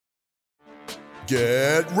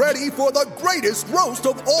Get ready for the greatest roast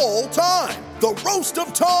of all time, the Roast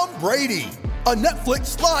of Tom Brady, a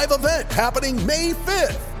Netflix live event happening May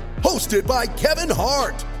 5th. Hosted by Kevin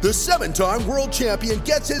Hart, the 7-time world champion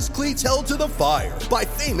gets his cleats held to the fire by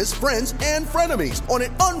famous friends and frenemies on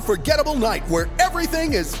an unforgettable night where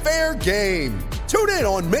everything is fair game. Tune in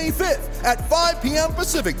on May 5th at 5 p.m.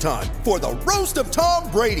 Pacific time for the Roast of Tom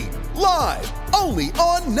Brady, live only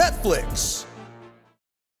on Netflix.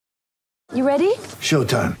 You ready?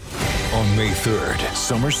 Showtime. On May 3rd,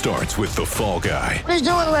 summer starts with The Fall Guy. Let's do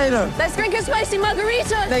it later. Let's drink a spicy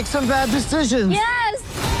margarita. Make some bad decisions. Yes!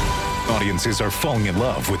 Audiences are falling in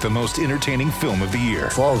love with the most entertaining film of the year.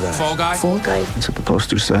 Fall Guy. Fall Guy? Fall Guy. That's what the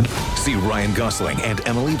poster said. See Ryan Gosling and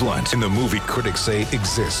Emily Blunt in the movie critics say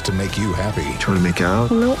exists to make you happy. Trying to make it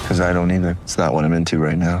out? Nope. Because I don't either. It's not what I'm into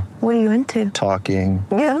right now. What are you into? Talking.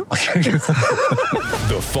 Yeah.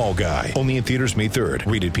 The Fall Guy. Only in theaters May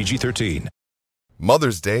 3rd. Rated PG-13.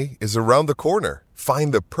 Mother's Day is around the corner.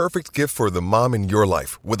 Find the perfect gift for the mom in your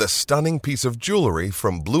life with a stunning piece of jewelry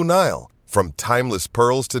from Blue Nile. From timeless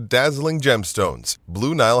pearls to dazzling gemstones,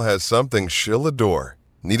 Blue Nile has something she'll adore.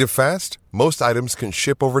 Need it fast? Most items can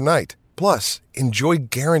ship overnight. Plus, enjoy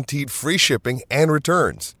guaranteed free shipping and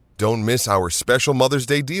returns. Don't miss our special Mother's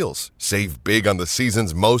Day deals. Save big on the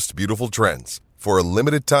season's most beautiful trends. For a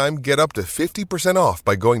limited time, get up to 50% off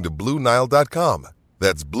by going to BlueNile.com.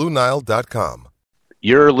 That's BlueNile.com.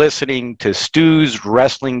 You're listening to Stu's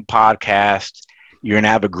Wrestling Podcast. You're going to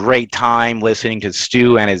have a great time listening to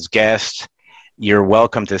Stu and his guests. You're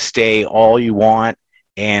welcome to stay all you want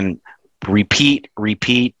and repeat,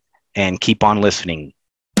 and keep on listening.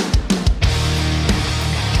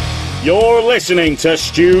 You're listening to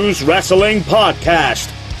Stu's Wrestling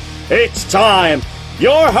Podcast. It's time.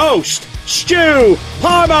 Your host, Stu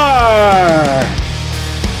Palmer.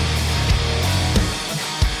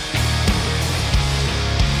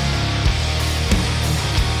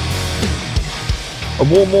 A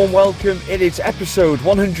warm welcome. It is episode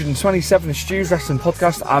 127 of Stu's Wrestling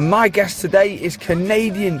Podcast, and my guest today is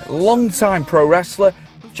Canadian long-time pro wrestler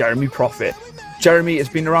Jeremy Prophet. Jeremy has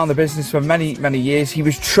been around the business for many years. He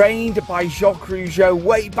was trained by Jacques Rougeau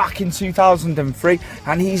way back in 2003,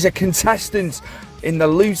 and he's a contestant in the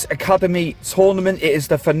Loot Academy tournament. It is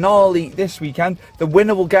the finale this weekend. The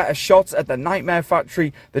winner will get a shot at the Nightmare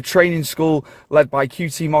Factory, the training school led by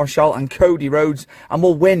QT Marshall and Cody Rhodes, and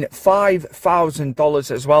will win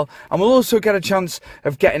 $5,000 as well. And we'll also get a chance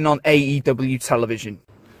of getting on AEW television.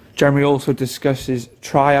 Jeremy also discusses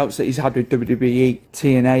tryouts that he's had with WWE,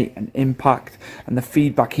 TNA and Impact, and the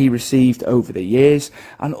feedback he received over the years,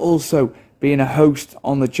 and also being a host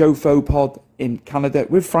on the Jofo pod in Canada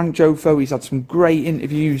with Frank Jofo. He's had some great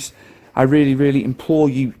interviews. I really implore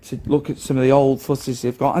you to look at some of the old footage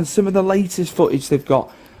they've got and some of the latest footage they've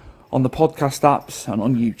got on the podcast apps and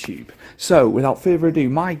on YouTube. So, without further ado,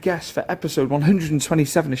 my guest for episode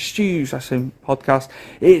 127 of Stu's Wrestling Podcast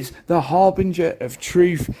is the harbinger of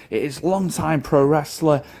truth. It is long-time pro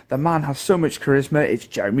wrestler. The man has so much charisma. It's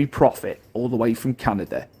Jeremy Prophet, all the way from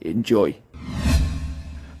Canada. Enjoy.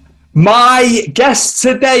 My guest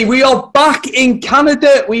today, we are back in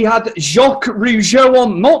Canada. We had Jacques Rougeau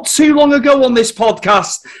on not too long ago on this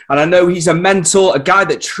podcast, and I know he's a mentor, a guy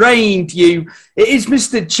that trained you. It is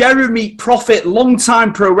Mr. Jeremy Prophet,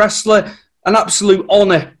 long-time pro wrestler. An absolute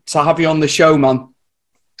honour to have you on the show, man.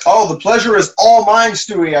 Oh, the pleasure is all mine,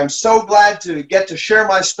 Stewie. I'm so glad to get to share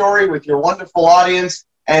my story with your wonderful audience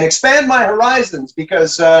and expand my horizons,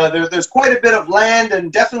 because there's quite a bit of land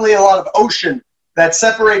and definitely a lot of ocean that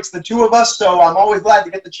separates the two of us, so I'm always glad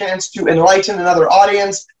to get the chance to enlighten another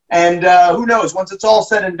audience. And who knows, once it's all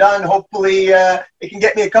said and done, hopefully it can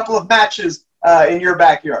get me a couple of matches in your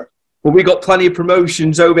backyard. Well, we got plenty of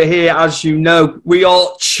promotions over here, as you know. We are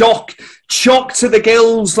chock to the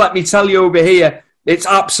gills, let me tell you, over here. It's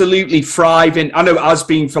absolutely thriving. I know it has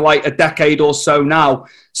been for like a decade or so now.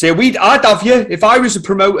 So I'd have you. If I was a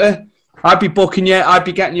promoter, I'd be booking you. I'd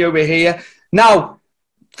be getting you over here. Now,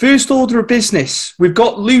 first order of business, we've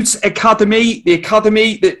got Loot Academy, the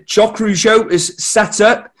academy that Jacques Rougeau has set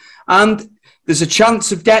up, and there's a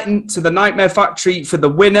chance of getting to the Nightmare Factory for the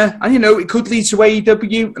winner, and it could lead to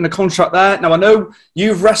AEW and a contract there. Now, I know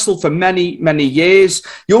you've wrestled for many years.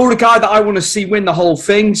 You're a guy that I want to see win the whole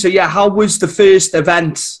thing, so yeah, how was the first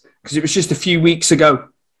event? Because it was just a few weeks ago.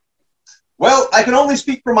 Well, I can only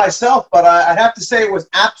speak for myself, but I'd have to say it was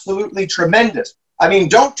absolutely tremendous. I mean,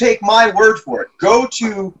 don't take my word for it. Go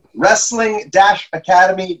to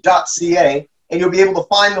wrestling-academy.ca and you'll be able to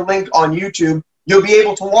find the link on YouTube. You'll be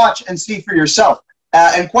able to watch and see for yourself.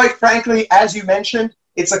 And quite frankly, as you mentioned,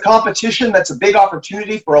 it's a competition that's a big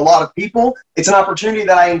opportunity for a lot of people. It's an opportunity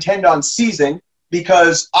that I intend on seizing.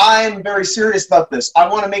 because I'm very serious about this. I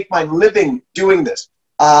want to make my living doing this.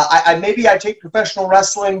 Maybe I take professional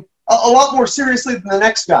wrestling a lot more seriously than the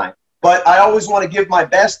next guy, but I always want to give my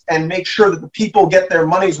best and make sure that the people get their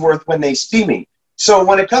money's worth when they see me. So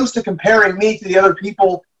when it comes to comparing me to the other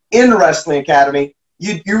people in the Wrestling Academy,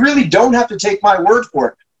 you really don't have to take my word for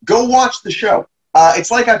it. Go watch the show.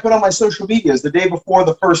 It's like I put on my social medias the day before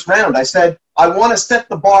the first round. I said, I want to set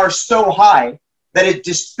the bar so high that it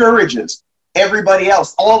discourages everybody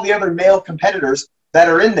else, all the other male competitors that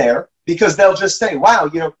are in there, because they'll just say,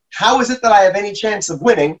 wow, how is it that I have any chance of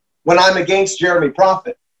winning when I'm against Jeremy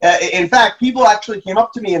Prophet? In fact, people actually came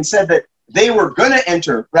up to me and said that they were going to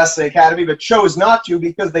enter Wrestling Academy but chose not to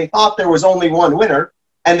because they thought there was only one winner,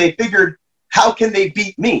 and they figured, how can they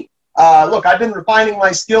beat me? Look, I've been refining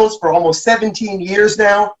my skills for almost 17 years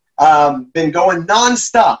now, been going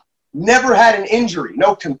nonstop, never had an injury,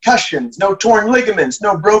 no concussions, no torn ligaments,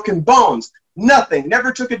 no broken bones, nothing,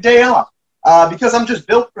 never took a day off because I'm just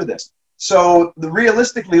built for this. So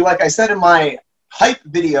realistically, like I said in my hype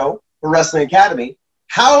video for Wrestling Academy,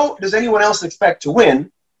 how does anyone else expect to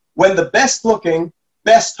win when the best looking,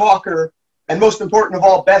 best talker, and most important of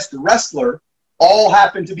all, best wrestler all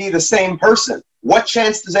happen to be the same person? What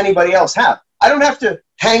chance does anybody else have? I don't have to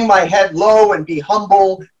hang my head low and be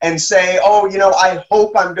humble and say, oh, I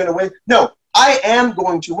hope I'm going to win. No, I am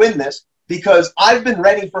going to win this because I've been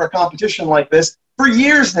ready for a competition like this for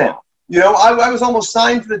years now. I was almost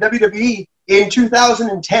signed to the WWE in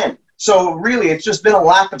 2010. So really, it's just been a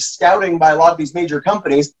lack of scouting by a lot of these major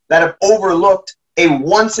companies that have overlooked a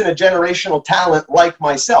once-in-a-generational talent like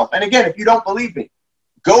myself. And again, if you don't believe me,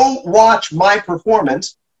 go watch my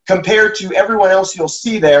performance compared to everyone else you'll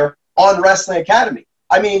see there on Wrestling Academy.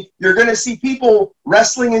 I mean, you're going to see people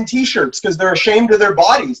wrestling in T-shirts because they're ashamed of their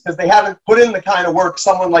bodies because they haven't put in the kind of work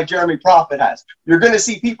someone like Jeremy Prophet has. You're going to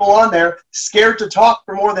see people on there scared to talk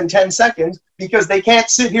for more than 10 seconds because they can't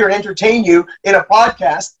sit here and entertain you in a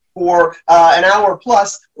podcast for an hour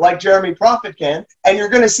plus like Jeremy Prophet can. And you're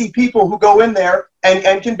going to see people who go in there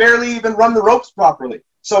and can barely even run the ropes properly.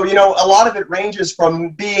 So, a lot of it ranges from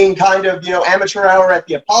being kind of, amateur hour at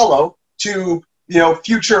the Apollo to,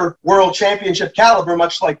 future world championship caliber,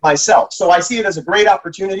 much like myself. So I see it as a great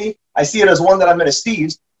opportunity. I see it as one that I'm going to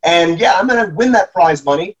seize. And yeah, I'm going to win that prize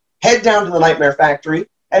money, head down to the Nightmare Factory.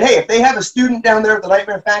 And hey, if they have a student down there at the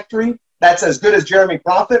Nightmare Factory that's as good as Jeremy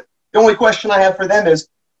Prophet, the only question I have for them is,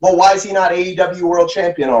 well, why is he not AEW world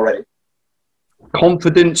champion already?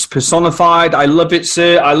 Confidence personified. I love it,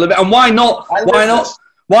 sir. I love it. And why not? Why not?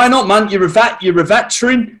 Why not, man? You're a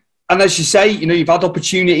veteran. And as you say, you've had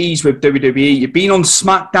opportunities with WWE. You've been on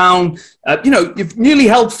SmackDown. You've nearly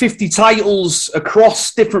held 50 titles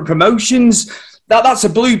across different promotions. That's a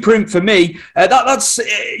blueprint for me.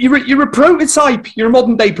 You're a prototype. You're a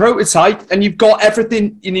modern day prototype, and you've got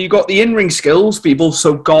everything. You've got the in-ring skills, but you've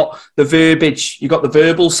also got the verbiage. You've got the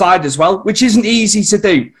verbal side as well, which isn't easy to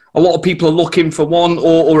do. A lot of people are looking for one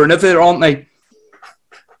or another, aren't they?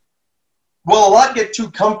 Well, a lot get too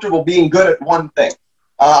comfortable being good at one thing.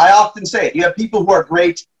 I often say it. You have people who are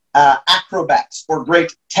great acrobats or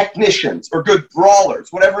great technicians or good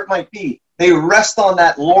brawlers, whatever it might be. They rest on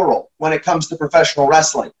that laurel when it comes to professional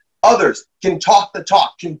wrestling. Others can talk the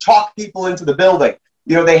talk, can talk people into the building.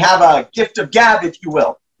 They have a gift of gab, if you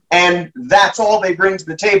will. And that's all they bring to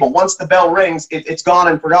the table. Once the bell rings, it's gone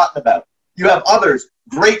and forgotten about. You have others,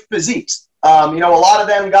 great physiques. A lot of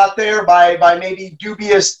them got there by maybe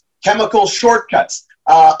dubious chemical shortcuts.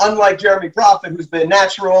 Unlike Jeremy Prophet, who's been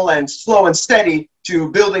natural and slow and steady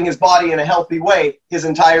to building his body in a healthy way his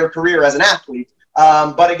entire career as an athlete.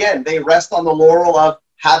 But again, they rest on the laurel of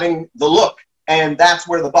having the look, and that's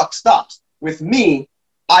where the buck stops. With me,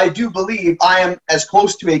 I do believe I am as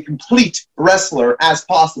close to a complete wrestler as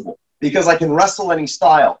possible because I can wrestle any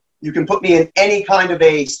style. You can put me in any kind of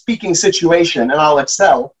a speaking situation, and I'll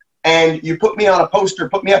excel. And you put me on a poster,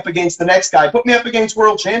 put me up against the next guy, put me up against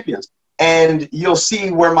world champions, and you'll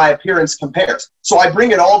see where my appearance compares. So I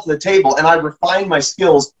bring it all to the table, and I refine my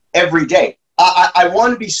skills every day. I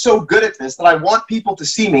want to be so good at this that I want people to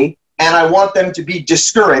see me, and I want them to be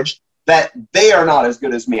discouraged that they are not as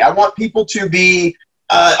good as me. I want people to be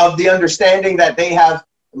of the understanding that they have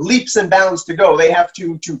leaps and bounds to go. They have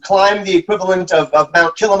to climb the equivalent of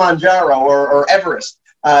Mount Kilimanjaro or Everest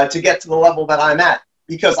to get to the level that I'm at,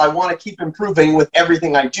 because I want to keep improving with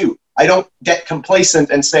everything I do. I don't get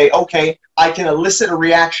complacent and say, okay, I can elicit a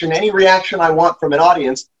reaction, any reaction I want from an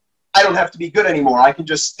audience. I don't have to be good anymore. I can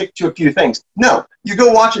just stick to a few things. No, you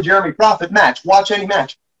go watch a Jeremy Prophet match, watch any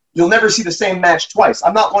match. You'll never see the same match twice.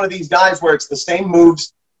 I'm not one of these guys where it's the same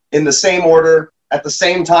moves in the same order at the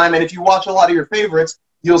same time. And if you watch a lot of your favorites,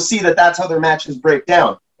 you'll see that that's how their matches break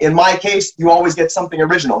down. In my case, you always get something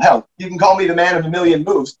original. Hell, you can call me the man of a million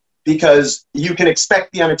moves because you can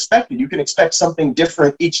expect the unexpected. You can expect something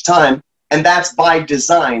different each time, and that's by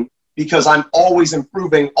design because I'm always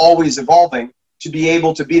improving, always evolving to be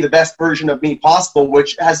able to be the best version of me possible,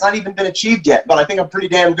 which has not even been achieved yet. But I think I'm pretty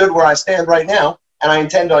damn good where I stand right now, and I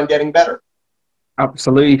intend on getting better.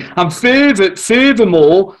 Absolutely. And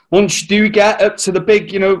furthermore, once you do get up to the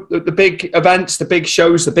big, the big events, the big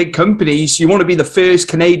shows, the big companies, you want to be the first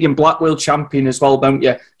Canadian Black World champion as well, don't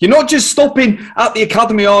you? You're not just stopping at the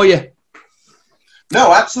academy, are you?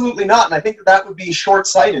 No, absolutely not. And I think that would be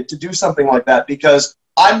short-sighted to do something like that because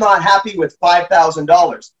I'm not happy with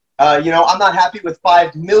 $5,000. I'm not happy with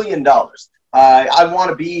 $5 million. I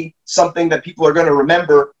want to be something that people are going to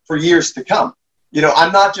remember for years to come.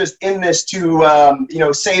 I'm not just in this to,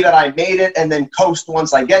 say that I made it and then coast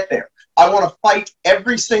once I get there. I want to fight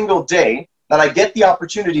every single day that I get the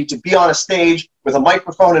opportunity to be on a stage with a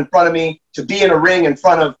microphone in front of me, to be in a ring in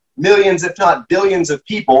front of millions, if not billions of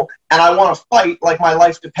people. And I want to fight like my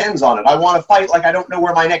life depends on it. I want to fight like I don't know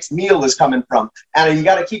where my next meal is coming from. And you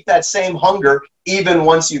got to keep that same hunger even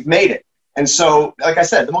once you've made it. And so, like I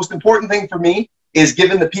said, the most important thing for me is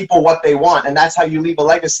giving the people what they want, and that's how you leave a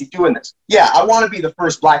legacy doing this. Yeah, I want to be the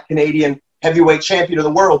first Black Canadian heavyweight champion of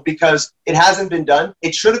the world because it hasn't been done.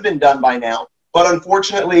 It should have been done by now. But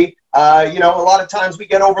unfortunately, a lot of times we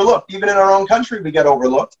get overlooked. Even in our own country, we get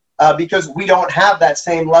overlooked because we don't have that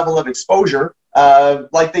same level of exposure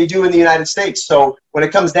like they do in the United States. So when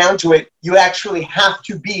it comes down to it, you actually have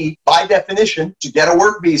to be, by definition, to get a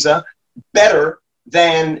work visa, better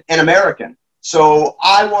than an American. So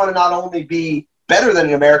I want to not only be better than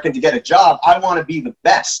an American to get a job, I want to be the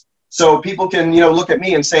best. So people can, look at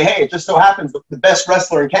me and say, hey, it just so happens that the best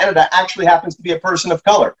wrestler in Canada actually happens to be a person of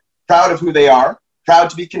color. Proud of who they are, proud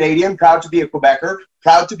to be Canadian, proud to be a Quebecer,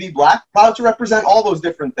 proud to be Black, proud to represent all those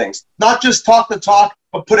different things. Not just talk the talk,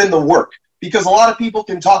 but put in the work. Because a lot of people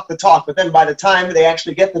can talk the talk, but then by the time they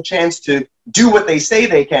actually get the chance to do what they say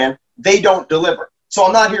they can, they don't deliver. So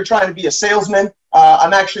I'm not here trying to be a salesman.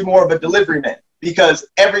 I'm actually more of a delivery man because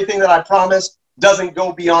everything that I promise doesn't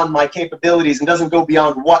go beyond my capabilities and doesn't go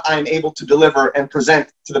beyond what I'm able to deliver and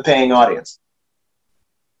present to the paying audience.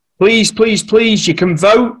 Please, please, please, you can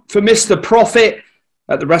vote for Mr. Profit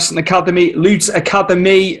at the Wrestling Academy, Lutz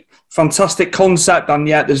Academy. Fantastic concept, and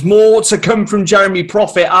yeah, there's more to come from Jeremy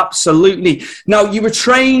Profit, absolutely. Now, you were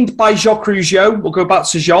trained by Jacques Rougeau. We'll go back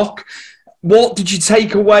to Jacques. What did you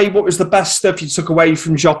take away? What was the best stuff you took away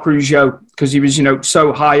from Jacques Rougeau? Because he was,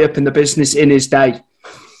 so high up in the business in his day.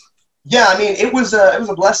 Yeah, I mean, it was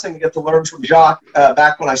a blessing to get to learn from Jacques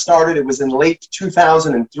back when I started. It was in late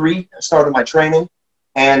 2003. I started my training,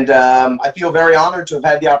 and I feel very honored to have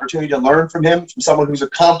had the opportunity to learn from him, from someone who's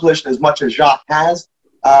accomplished as much as Jacques has.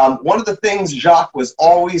 One of the things Jacques was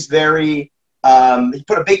always he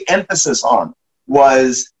put a big emphasis on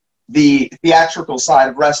was the theatrical side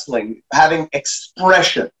of wrestling, having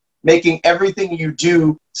expression, making everything you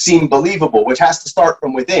do seem believable, which has to start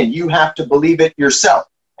from within. You have to believe it yourself.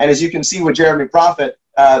 And as you can see with Jeremy Profit,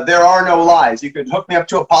 there are no lies. You could hook me up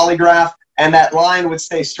to a polygraph, and that line would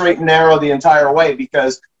stay straight and narrow the entire way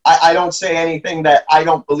because I don't say anything that I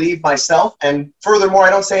don't believe myself. And furthermore, I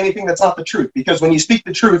don't say anything that's not the truth because when you speak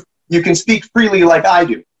the truth, you can speak freely like I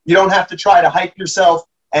do. You don't have to try to hype yourself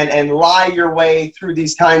and lie your way through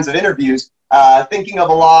these kinds of interviews, thinking of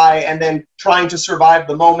a lie and then trying to survive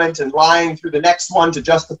the moment and lying through the next one to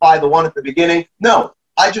justify the one at the beginning. No.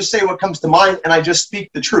 I just say what comes to mind, and I just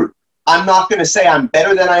speak the truth. I'm not going to say I'm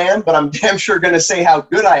better than I am, but I'm damn sure going to say how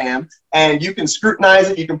good I am, and you can scrutinize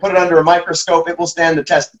it, you can put it under a microscope, it will stand the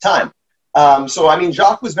test of time.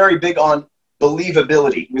 Jacques was very big on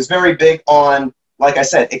believability. He was very big on, like I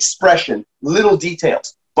said, expression, little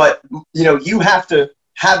details. But, you have to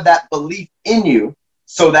have that belief in you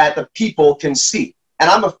so that the people can see. And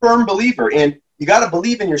I'm a firm believer in you got to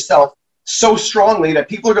believe in yourself so strongly that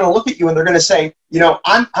people are going to look at you and they're going to say,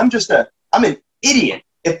 I'm an idiot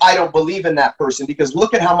if I don't believe in that person because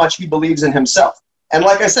look at how much he believes in himself. And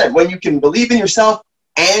like I said, when you can believe in yourself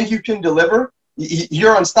and you can deliver,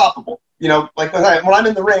 you're unstoppable. Like when I'm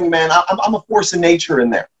in the ring, man, I'm a force of nature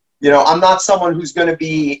in there. I'm not someone who's going to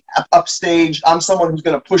be upstage. I'm someone who's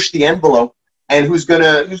going to push the envelope and who's going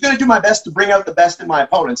to do my best to bring out the best in my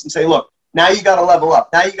opponents and say, look, now you got to level up.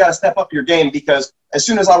 Now you got to step up your game because as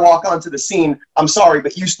soon as I walk onto the scene, I'm sorry,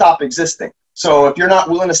 but you stop existing. So if you're not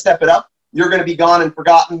willing to step it up, you're going to be gone and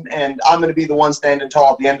forgotten, and I'm going to be the one standing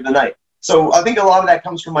tall at the end of the night. So I think a lot of that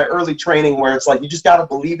comes from my early training where it's like you just got to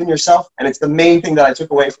believe in yourself, and it's the main thing that I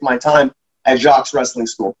took away from my time at Jacques Wrestling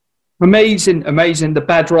School. Amazing, amazing. The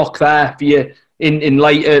bedrock there for you in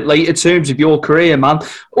later terms of your career, man.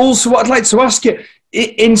 Also, what I'd like to ask you,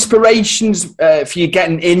 inspirations for you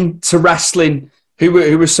getting into wrestling. Who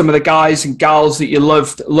were some of the guys and gals that you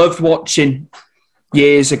loved watching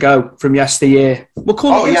years ago from yesteryear? We'll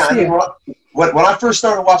call it yesteryear. I mean, when I first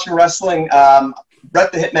started watching wrestling,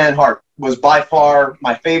 Bret the Hitman Hart was by far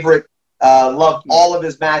my favorite. Loved all of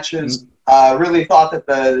his matches. Really thought that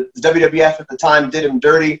the WWF at the time did him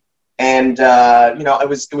dirty. And,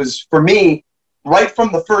 it was for me, right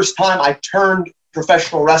from the first time I turned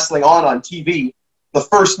professional wrestling on TV, the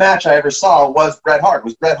first match I ever saw was Bret Hart. It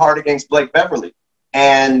was Bret Hart against Blake Beverly.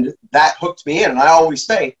 And that hooked me in. And I always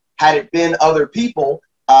say, had it been other people,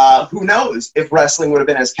 who knows if wrestling would have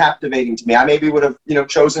been as captivating to me. I maybe would have,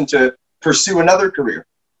 chosen to pursue another career.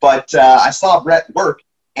 But I saw Bret work,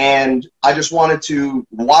 and I just wanted to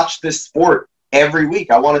watch this sport every week.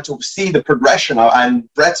 I wanted to see the progression, and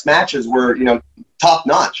Bret's matches were, top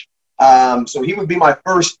notch. So he would be my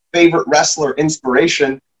first favorite wrestler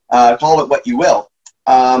inspiration, call it what you will.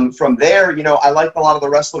 From there, I liked a lot of the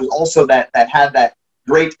wrestlers also that had that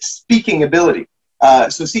great speaking ability.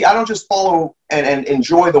 So see, I don't just follow and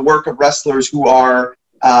enjoy the work of wrestlers who are,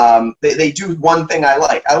 they do one thing I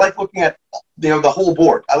like. I like looking at, the whole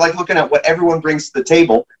board. I like looking at what everyone brings to the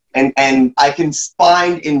table, and I can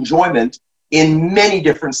find enjoyment in many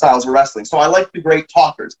different styles of wrestling. So I like the great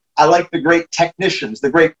talkers. I like the great technicians, the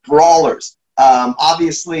great brawlers.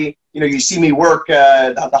 Obviously, you see me work,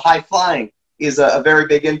 the high flying is a very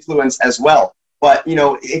big influence as well. But,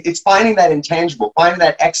 it's finding that intangible, finding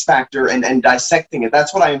that X factor and dissecting it.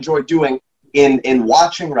 That's what I enjoy doing in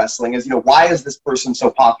watching wrestling is, why is this person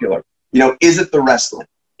so popular? Is it the wrestling?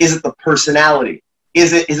 Is it the personality?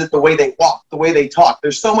 Is it the way they walk, the way they talk?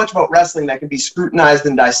 There's so much about wrestling that can be scrutinized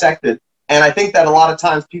and dissected. And I think that a lot of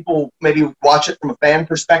times people maybe watch it from a fan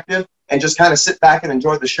perspective and just kind of sit back and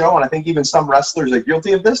enjoy the show. And I think even some wrestlers are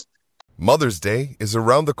guilty of this. Mother's Day is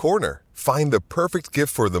around the corner. Find the perfect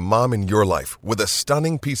gift for the mom in your life with a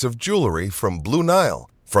stunning piece of jewelry from Blue Nile.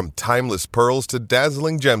 From timeless pearls to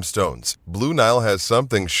dazzling gemstones, Blue Nile has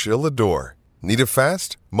something she'll adore. Need it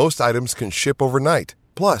fast? Most items can ship overnight.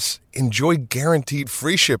 Plus, enjoy guaranteed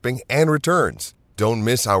free shipping and returns. Don't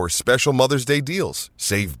miss our special Mother's Day deals.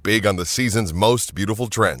 Save big on the season's most beautiful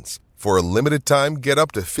trends. For a limited time, get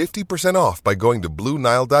up to 50% off by going to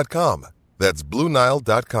BlueNile.com. That's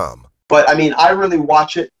BlueNile.com. But, I really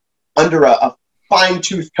watch it under a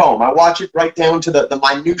fine-tooth comb. I watch it right down to the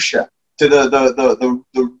minutia, to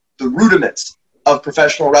the rudiments of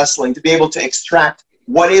professional wrestling, to be able to extract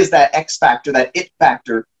what is that X factor, that it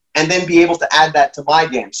factor, and then be able to add that to my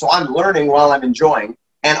game. So I'm learning while I'm enjoying.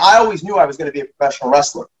 And I always knew I was going to be a professional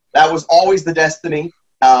wrestler. That was always the destiny.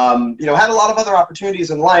 Had a lot of other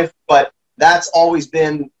opportunities in life, but that's always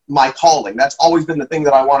been my calling. That's always been the thing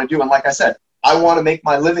that I want to do. And like I said, I want to make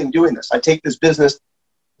my living doing this. I take this business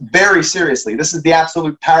very seriously. This is the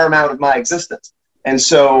absolute paramount of my existence. And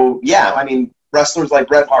so, wrestlers like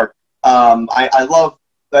Bret Hart. I love,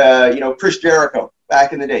 Chris Jericho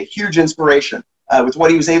back in the day. Huge inspiration with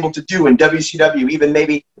what he was able to do in WCW, even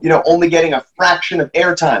maybe, only getting a fraction of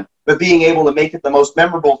airtime, but being able to make it the most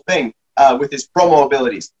memorable thing with his promo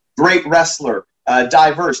abilities. Great wrestler,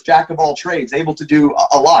 diverse, jack of all trades, able to do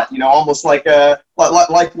a lot, almost like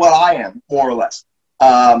what I am, more or less.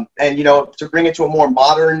 And, to bring it to a more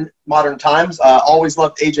modern times, always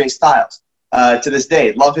loved AJ Styles to this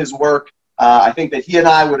day. Love his work. I think that he and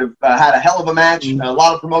I would have had a hell of a match. A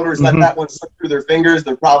lot of promoters let that one slip through their fingers.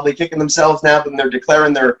 They're probably kicking themselves now that they're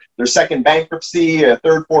declaring their second bankruptcy, a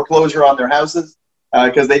third foreclosure on their houses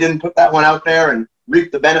because they didn't put that one out there and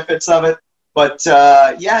reap the benefits of it. But,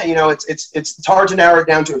 it's hard to narrow it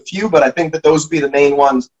down to a few, but I think that those would be the main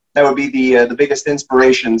ones that would be the biggest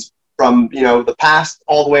inspirations from, the past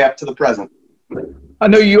all the way up to the present. I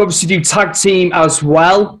know you obviously do tag team as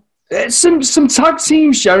well. Some tag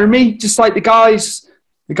teams, Jeremy, just like the guys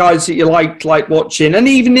that you like watching, and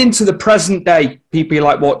even into the present day, people you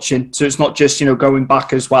like watching. So it's not just, going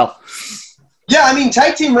back as well. Yeah,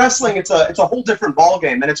 tag team wrestling, it's a whole different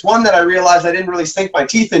ballgame, and it's one that I realized I didn't really sink my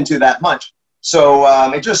teeth into that much. So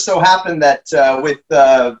it just so happened that with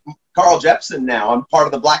Carl Jepsen now, I'm part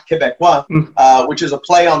of the Bloc Québécois, which is a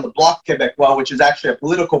play on the Bloc Québécois, which is actually a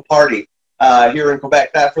political party here in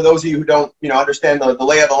Quebec. That, for those of you who don't understand the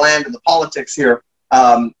lay of the land and the politics here,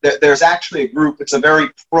 there's actually a group. It's a very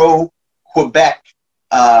pro-Quebec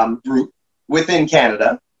group within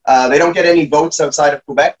Canada. They don't get any votes outside of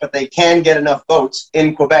Quebec, but they can get enough votes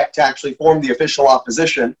in Quebec to actually form the official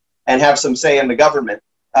opposition and have some say in the government.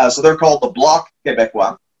 So they're called the Bloc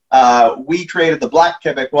Québécois. We created the Bloc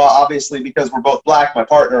Québécois, obviously, because we're both black, my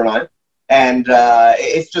partner and I. And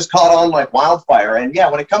it's just caught on like wildfire. And yeah,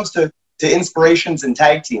 when it comes to inspirations in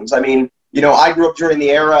tag teams, I mean, you know, I grew up during the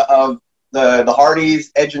era of the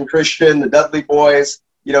Hardys, Edge and Christian, the Dudley Boys,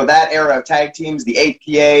 you know, that era of tag teams, the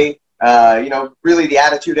APA, you know, really the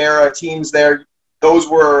Attitude Era teams there. Those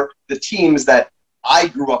were the teams that I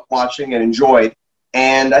grew up watching and enjoyed.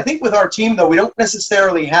 And I think with our team, though, we don't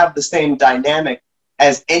necessarily have the same dynamic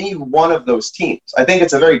as any one of those teams. I think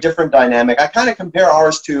it's a very different dynamic. I kind of compare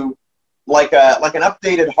ours to like an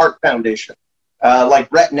updated Hart Foundation, like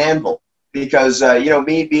Brett and Anvil, because, you know,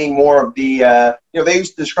 me being more of the, you know, they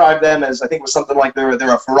used to describe them as, I think it was something like they're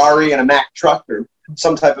a Ferrari and a Mack truck or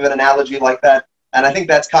some type of an analogy like that. And I think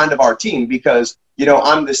that's kind of our team because, you know,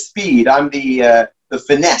 I'm the speed, I'm the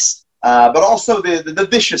finesse, but also the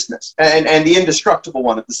viciousness and the indestructible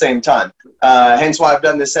one at the same time. Hence why I've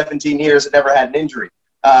done this 17 years and never had an injury.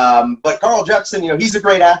 But Carl Jepsen, you know, he's a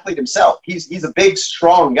great athlete himself. He's a big,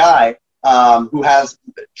 strong guy who has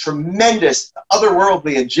tremendous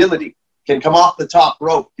otherworldly agility, can come off the top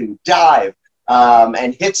rope, can dive,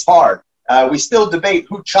 and hits hard. We still debate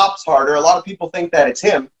who chops harder. A lot of people think that it's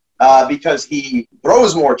him because he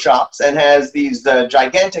throws more chops and has these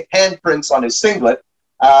gigantic handprints on his singlet.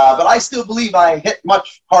 But I still believe I hit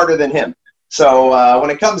much harder than him. So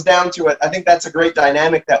when it comes down to it, I think that's a great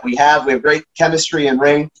dynamic that we have. We have great chemistry in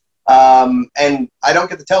ring. And I don't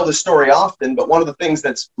get to tell this story often, but one of the things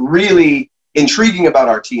that's really intriguing about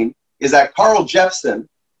our team is that Carl Jepsen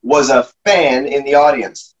was a fan in the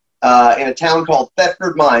audience in a town called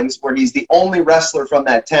Thetford Mines, where he's the only wrestler from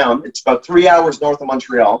that town. It's about 3 hours north of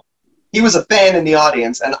Montreal. He was a fan in the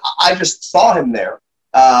audience, and I just saw him there,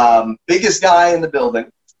 biggest guy in the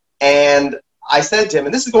building. And I said to him,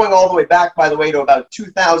 and this is going all the way back, by the way, to about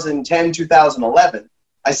 2010, 2011.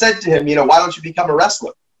 I said to him, you know, why don't you become a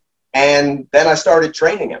wrestler? And then I started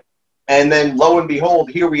training him. And then lo and behold,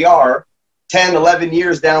 here we are 10, 11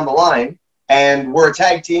 years down the line. And we're a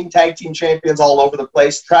tag team champions all over the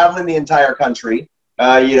place, traveling the entire country,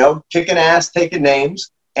 you know, kicking ass, taking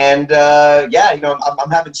names. And, yeah, you know,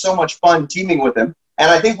 I'm having so much fun teaming with him. And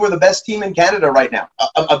I think we're the best team in Canada right now.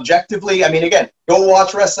 Objectively, I mean, again, go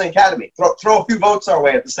watch Wrestling Academy. Throw a few votes our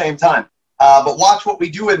way at the same time. But watch what we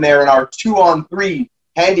do in there in our 2-on-3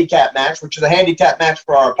 handicap match, which is a handicap match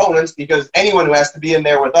for our opponents, because anyone who has to be in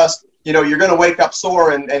there with us, you know, you're going to wake up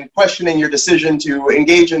sore and questioning your decision to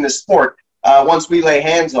engage in this sport once we lay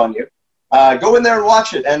hands on you. Go in there and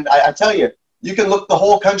watch it. And I tell you, you can look the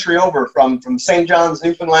whole country over from St. John's,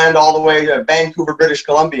 Newfoundland, all the way to Vancouver, British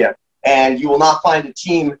Columbia, and you will not find a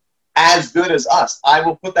team as good as us. I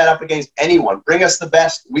will put that up against anyone. Bring us the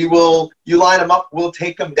best. You line them up, we'll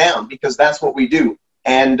take them down, because that's what we do.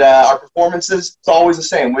 And our performances, it's always the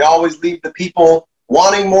same. We always leave the people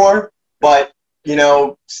wanting more, but, you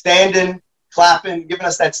know, standing, clapping, giving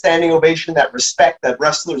us that standing ovation, that respect that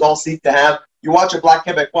wrestlers all seek to have. You watch a Black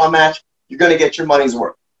Quebecois match, you're going to get your money's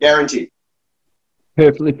worth. Guaranteed.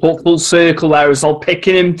 Perfectly put, full circle there as well,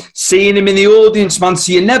 picking him, seeing him in the audience, man.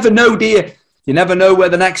 So you never know, do you? You never know where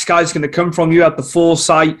the next guy's going to come from. You had the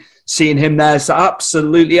foresight, seeing him there. So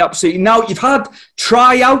absolutely. Now, you've had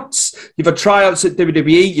tryouts. You've had tryouts at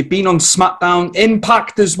WWE. You've been on SmackDown,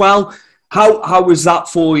 Impact as well. How was that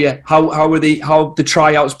for you? How have the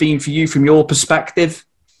tryouts been for you from your perspective?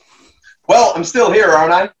 Well, I'm still here,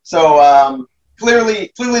 aren't I? So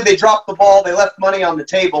clearly they dropped the ball. They left money on the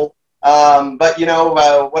table. But, you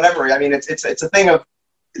know, whatever. I mean, it's a thing of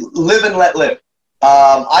live and let live.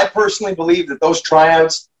 I personally believe that those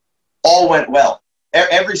tryouts all went well.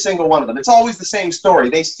 Every single one of them. It's always the same story.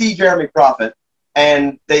 They see Jeremy Prophet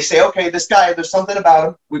and they say, okay, this guy, there's something about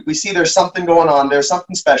him. We see there's something going on. There's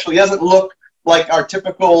something special. He doesn't look like our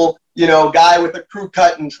typical, you know, guy with a crew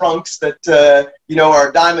cut and trunks that, you know, are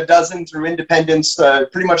a dime a dozen through independence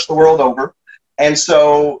pretty much the world over. And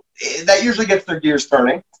so that usually gets their gears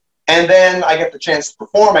turning. And then I get the chance to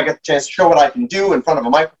perform. I get the chance to show what I can do in front of a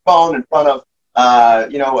microphone, in front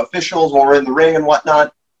of, you know, officials when we're in the ring and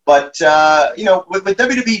whatnot. But, you know, with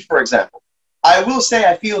WWE, for example, I will say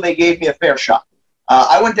I feel they gave me a fair shot.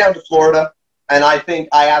 I went down to Florida, and I think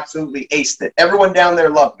I absolutely aced it. Everyone down there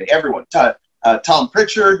loved me. Everyone. Tom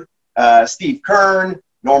Pritchard, Steve Kern,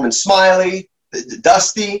 Norman Smiley,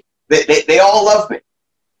 Dusty. They all loved me.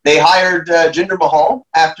 They hired Jinder Mahal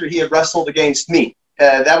after he had wrestled against me.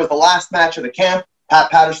 That was the last match of the camp. Pat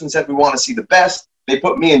Patterson said, we want to see the best. They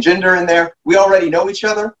put me and Jinder in there. We already know each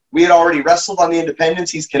other. We had already wrestled on the independents.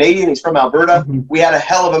 He's Canadian. He's from Alberta. Mm-hmm. We had a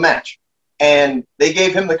hell of a match. And they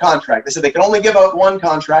gave him the contract. They said they could only give out one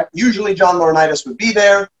contract. Usually John Laurinaitis would be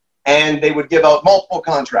there, and they would give out multiple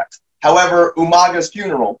contracts. However, Umaga's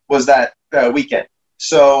funeral was that weekend,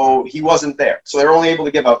 so he wasn't there. So they were only able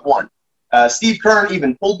to give out one. Steve Keirn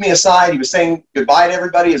even pulled me aside. He was saying goodbye to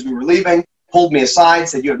everybody as we were leaving, pulled me aside,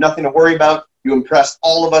 said, you have nothing to worry about. You impressed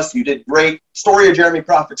all of us. You did great. Story of Jeremy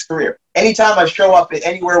Prophet's career. Anytime I show up at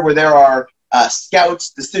anywhere where there are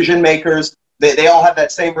scouts, decision makers, they all have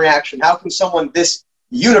that same reaction. How can someone this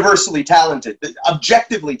universally talented,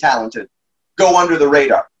 objectively talented, go under the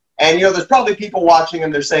radar? And, there's probably people watching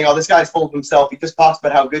and they're saying, oh, this guy's full of himself. He just talks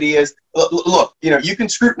about how good he is. Look, you can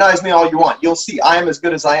scrutinize me all you want. You'll see I am as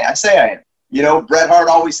good as I say I am. Bret Hart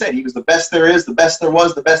always said he was the best there is, the best there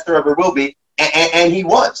was, the best there ever will be. And he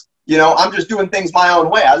was. I'm just doing things my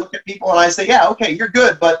own way. I look at people and I say, yeah, okay, you're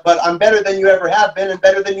good, but I'm better than you ever have been and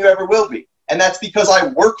better than you ever will be. And that's because I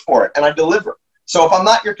work for it and I deliver. So if I'm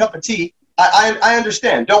not your cup of tea, I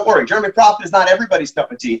understand. Don't worry. Jeremy Prophet is not everybody's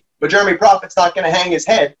cup of tea, but Jeremy Prophet's not going to hang his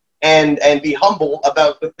head and be humble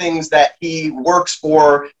about the things that he works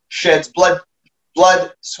for, sheds blood,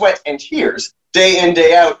 sweat, and tears day in,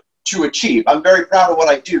 day out to achieve. I'm very proud of what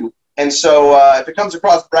I do. And so if it comes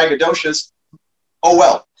across braggadocious, oh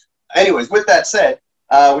well. Anyways, with that said,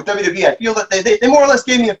 with WWE, I feel that they more or less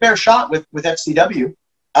gave me a fair shot with FCW.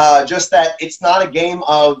 Just that it's not a game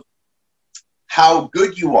of how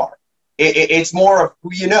good you are. It's more of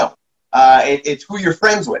who you know. It's who you're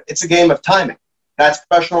friends with. It's a game of timing. That's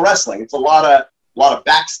professional wrestling. It's a lot of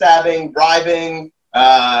backstabbing, bribing,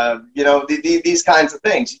 these kinds of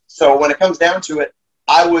things. So when it comes down to it,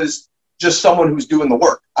 I was just someone who's doing the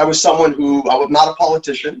work. I was not a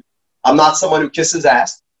politician. I'm not someone who kisses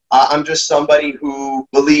ass. I'm just somebody who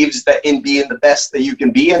believes that in being the best that you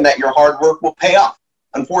can be and that your hard work will pay off.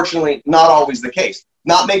 Unfortunately, not always the case.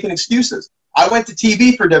 Not making excuses. I went to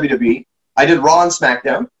TV for WWE. I did Raw and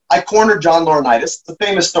SmackDown. I cornered John Laurinaitis. It's a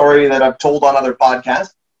famous story that I've told on other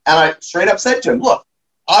podcasts. And I straight up said to him, look,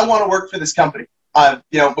 I want to work for this company. But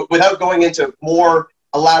without going into more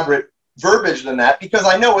elaborate verbiage than that, because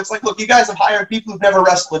I know it's like, look, you guys have hired people who've never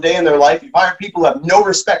wrestled a day in their life. You've hired people who have no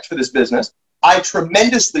respect for this business. I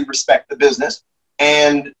tremendously respect the business,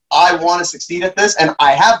 and I want to succeed at this, and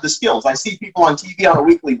I have the skills. I see people on TV on a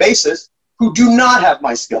weekly basis who do not have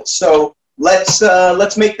my skills. So let's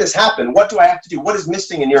make this happen. What do I have to do? What is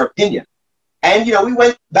missing in your opinion? And, we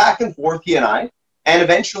went back and forth, he and I, and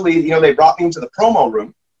eventually, they brought me into the promo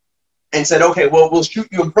room and said, okay, well, we'll shoot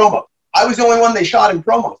you in promo. I was the only one they shot in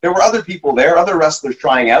promo. There were other people there, other wrestlers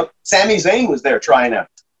trying out. Sami Zayn was there trying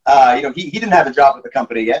out. He didn't have a job with the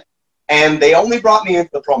company yet. And they only brought me into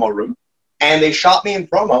the promo room, and they shot me in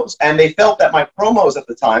promos, and they felt that my promos at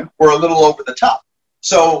the time were a little over the top.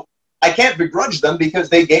 So I can't begrudge them because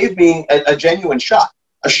they gave me a genuine shot,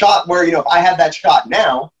 a shot where, if I had that shot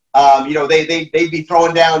now, they'd be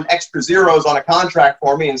throwing down extra zeros on a contract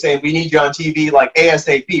for me and saying, we need you on TV like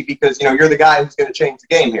ASAP because, you're the guy who's going to change the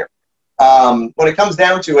game here. When it comes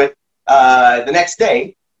down to it, the next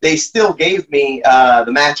day, they still gave me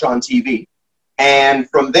the match on TV. And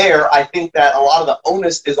from there, I think that a lot of the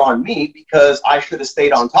onus is on me because I should have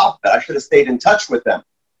stayed on top of it. I should have stayed in touch with them.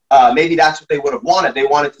 Maybe that's what they would have wanted. They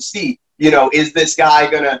wanted to see, is this guy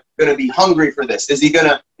gonna be hungry for this? Is he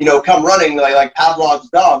gonna, come running like Pavlov's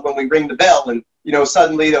dog when we ring the bell and,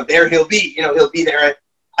 suddenly there he'll be, he'll be there.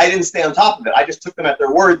 I didn't stay on top of it. I just took them at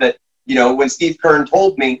their word that, when Steve Keirn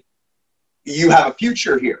told me, you have a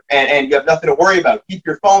future here and you have nothing to worry about. Keep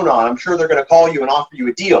your phone on. I'm sure they're going to call you and offer you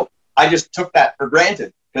a deal. I just took that for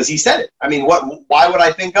granted because he said it. I mean, why would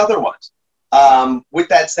I think otherwise? With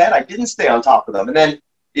that said, I didn't stay on top of them. And then,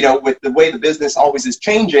 with the way the business always is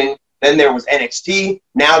changing, then there was NXT.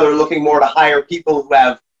 Now they're looking more to hire people who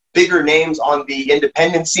have bigger names on the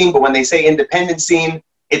independent scene. But when they say independent scene,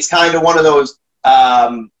 it's kind of one of those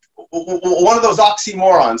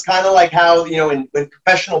oxymorons, kind of like how, in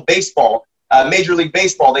professional baseball, Major League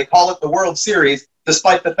Baseball, they call it the World Series,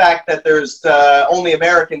 despite the fact that there's only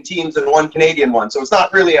American teams and one Canadian one. So it's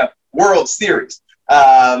not really a World Series.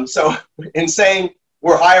 So in saying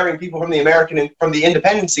we're hiring people from the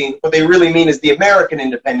independent scene, what they really mean is the American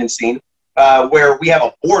independent scene, where we have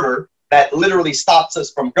a border that literally stops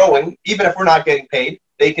us from going, even if we're not getting paid.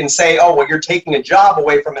 They can say, oh, well, you're taking a job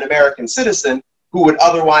away from an American citizen who would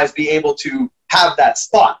otherwise be able to have that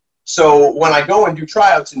spot. So when I go and do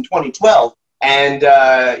tryouts in 2012, and,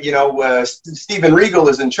 Steven Regal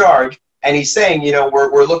is in charge, and he's saying,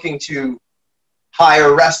 we're looking to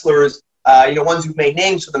hire wrestlers, ones who've made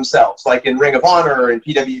names for themselves, like in Ring of Honor and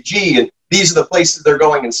PWG, and these are the places they're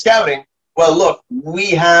going and scouting. Well, look,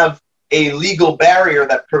 we have a legal barrier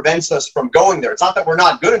that prevents us from going there. It's not that we're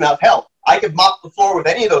not good enough. Hell, I could mop the floor with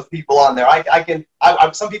any of those people on there.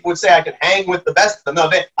 Some people would say I could hang with the best of them.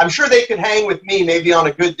 No, I'm sure they could hang with me maybe on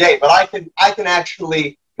a good day, but I can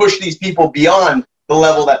actually push these people beyond the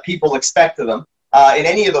level that people expect of them. in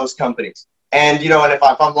any of those companies. And, and if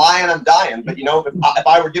I'm lying, I'm dying. But, if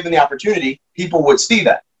I were given the opportunity, people would see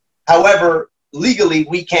that. However, legally,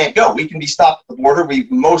 we can't go. We can be stopped at the border. We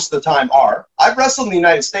most of the time are. I've wrestled in the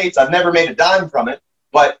United States. I've never made a dime from it.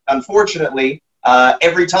 But unfortunately,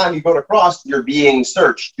 every time you go to cross, you're being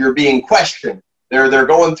searched. You're being questioned. They're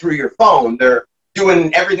going through your phone. They're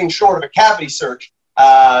doing everything short of a cavity search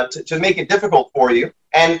to make it difficult for you.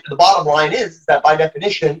 And the bottom line is that by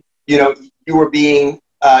definition, you're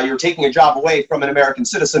taking a job away from an American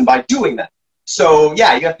citizen by doing that. So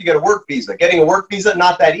yeah, you have to get a work visa. Getting a work visa,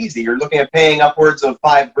 not that easy. You're looking at paying upwards of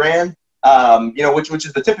 $5,000, which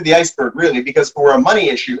is the tip of the iceberg, really, because for a money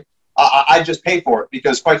issue, I just pay for it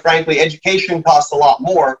because, quite frankly, education costs a lot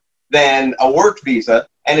more than a work visa,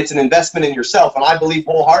 and it's an investment in yourself. And I believe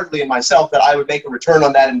wholeheartedly in myself that I would make a return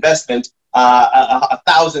on that investment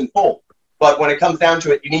 1,000-fold. But when it comes down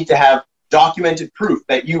to it, you need to have documented proof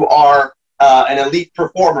that you are an elite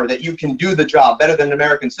performer, that you can do the job better than an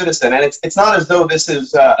American citizen. And it's not as though this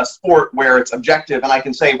is a sport where it's objective and I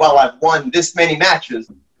can say, well, I've won this many matches.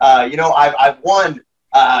 I've won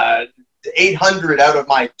 800 out of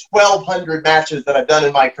my 1,200 matches that I've done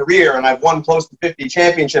in my career, and I've won close to 50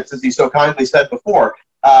 championships, as you so kindly said before.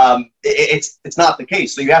 It's not the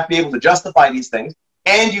case. So you have to be able to justify these things,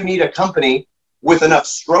 and you need a company with enough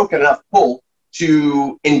stroke and enough pull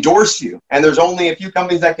to endorse you. And there's only a few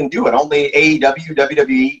companies that can do it. Only AEW,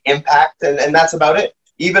 WWE, Impact, and that's about it.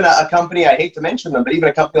 Even a company, I hate to mention them, but even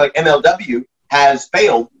a company like MLW has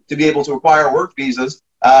failed to be able to acquire work visas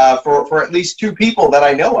for at least 2 people that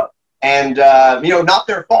I know of. And, not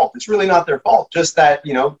their fault. It's really not their fault. Just that,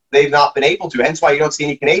 they've not been able to. Hence why you don't see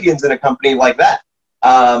any Canadians in a company like that.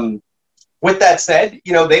 With that said,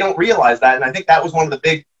 they don't realize that. And I think that was one of the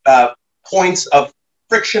big points of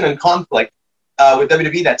friction and conflict with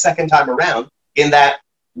WWE that second time around, in that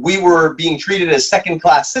we were being treated as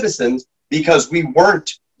second-class citizens because we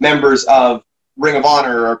weren't members of Ring of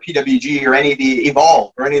Honor or PWG or any of the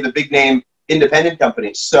Evolve or any of the big-name independent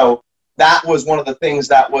companies. So that was one of the things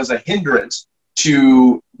that was a hindrance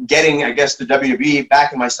to getting, I guess, the WWE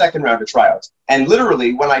back in my second round of tryouts. And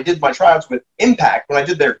literally, when I did my tryouts with Impact, when I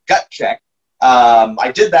did their gut check,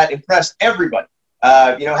 I did that, impressed everybody.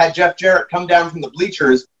 Had Jeff Jarrett come down from the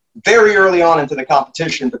bleachers very early on into the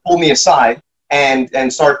competition to pull me aside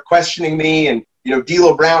and start questioning me. And,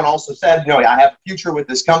 D'Lo Brown also said, I have a future with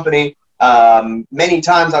this company. Many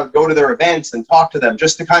times I would go to their events and talk to them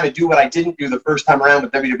just to kind of do what I didn't do the first time around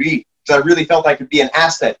with WWE, because I really felt I could be an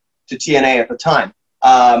asset to TNA at the time.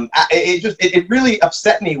 It really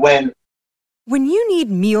upset me when you need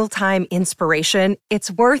mealtime inspiration, it's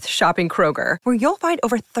worth shopping Kroger, where you'll find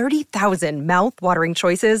over 30,000 mouth-watering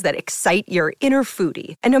choices that excite your inner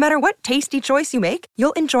foodie. And no matter what tasty choice you make,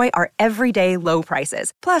 you'll enjoy our everyday low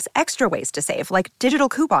prices, plus extra ways to save, like digital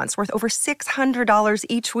coupons worth over $600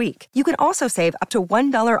 each week. You can also save up to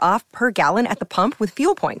 $1 off per gallon at the pump with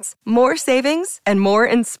fuel points. More savings and more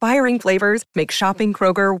inspiring flavors make shopping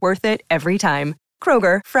Kroger worth it every time.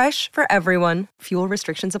 Kroger, fresh for everyone. Fuel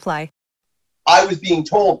restrictions apply. I was being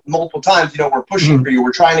told multiple times, we're pushing for you,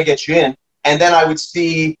 we're trying to get you in. And then I would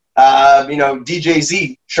see, DJ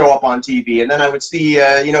Z show up on TV. And then I would see,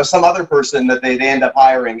 some other person that they end up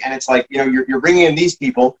hiring. And it's like, you're bringing in these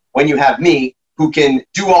people when you have me who can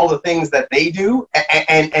do all the things that they do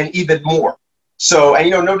and even more. So,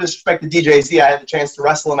 and, no disrespect to DJ Z, I had the chance to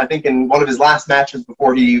wrestle him, I think, in one of his last matches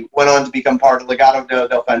before he went on to become part of Legado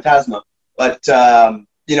del Fantasma. But,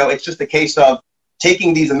 it's just a case of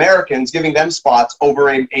taking these Americans, giving them spots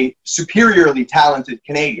over a superiorly talented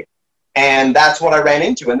Canadian. And that's what I ran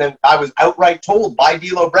into. And then I was outright told by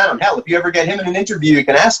D'Lo Brown, hell, if you ever get him in an interview, you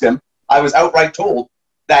can ask him. I was outright told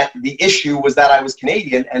that the issue was that I was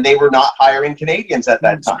Canadian and they were not hiring Canadians at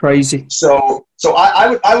that time. Crazy. So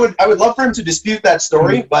I would love for him to dispute that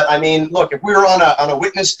story. But I mean, look, if we were on a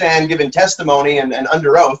witness stand giving testimony and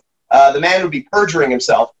under oath, the man would be perjuring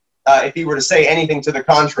himself if he were to say anything to the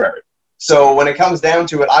contrary. So when it comes down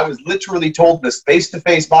to it, I was literally told this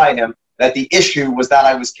face-to-face by him that the issue was that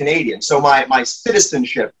I was Canadian. So my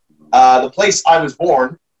citizenship, the place I was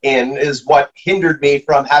born in, is what hindered me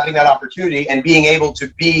from having that opportunity and being able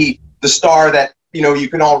to be the star that, you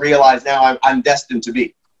can all realize now I'm destined to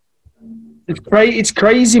be. It's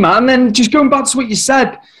crazy, man. And then just going back to what you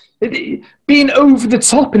said, being over the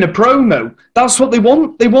top in a promo, that's what they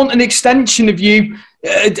want. They want an extension of you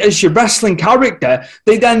as your wrestling character.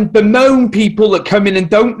 They then bemoan people that come in and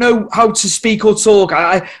don't know how to speak or talk.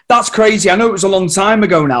 That's crazy. I know it was a long time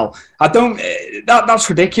ago now. That's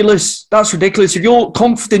ridiculous. That's ridiculous. If you're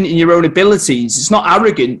confident in your own abilities, it's not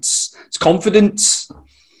arrogance, it's confidence.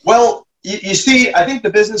 Well, You see, I think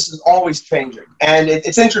the business is always changing. And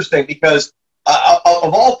it's interesting because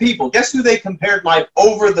of all people, guess who they compared my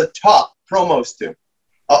over-the-top promos to?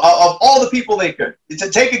 Of all the people they could.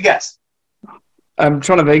 Take a guess. I'm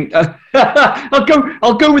trying to think.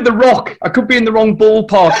 I'll go with The Rock. I could be in the wrong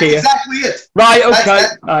ballpark here. That's exactly it. Right, okay.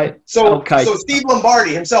 Right. So Steve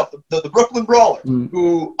Lombardi himself, the Brooklyn Brawler,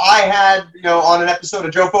 who I had, on an episode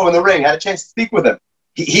of Jofo in the Ring, had a chance to speak with him.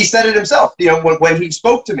 He said it himself, when he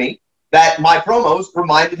spoke to me, that my promos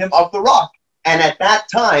reminded him of The Rock. And at that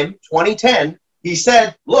time, 2010, he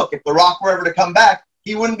said, look, if The Rock were ever to come back,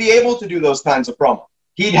 he wouldn't be able to do those kinds of promos.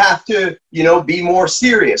 He'd have to, be more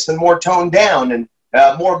serious and more toned down and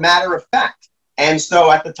more matter of fact. And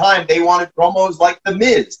so at the time, they wanted promos like The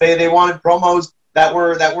Miz. They wanted promos that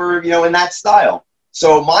were in that style.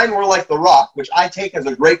 So mine were like The Rock, which I take as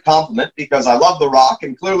a great compliment because I love The Rock.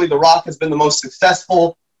 And clearly The Rock has been the most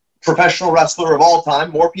successful professional wrestler of all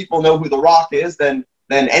time. More people know who The Rock is than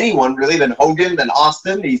anyone, really, than Hogan, than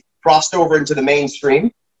Austin. He's crossed over into the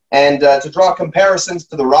mainstream. And to draw comparisons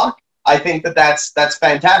to The Rock, I think that's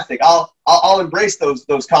fantastic. I'll embrace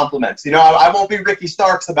those compliments. I won't be Ricky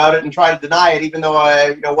Starks about it and try to deny it, even though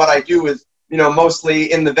what I do is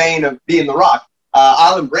mostly in the vein of being The Rock.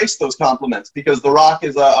 I'll embrace those compliments because The Rock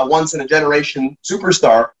is a once in a generation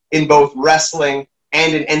superstar in both wrestling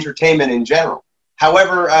and in entertainment in general.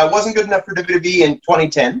 However, it wasn't good enough for WWE in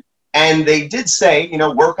 2010, and they did say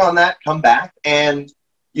work on that, come back, and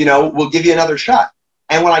we'll give you another shot.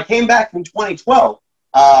 And when I came back in 2012.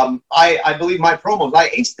 I believe my promos, I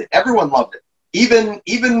aced it. Everyone loved it.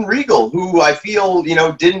 Even Regal, who I feel,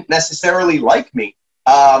 didn't necessarily like me,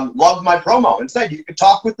 loved my promo and said, you could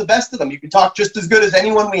talk with the best of them. You can talk just as good as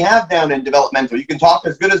anyone we have down in developmental. You can talk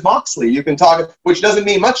as good as Moxley. You can talk, which doesn't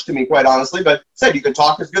mean much to me, quite honestly, but said you can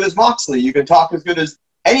talk as good as Moxley. You can talk as good as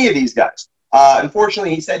any of these guys.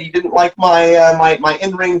 Unfortunately, he said he didn't like my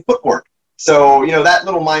in-ring footwork. So, that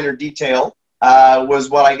little minor detail was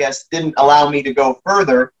what I guess didn't allow me to go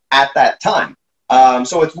further at that time.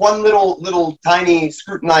 So it's one little tiny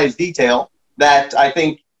scrutinized detail that I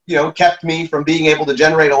think, kept me from being able to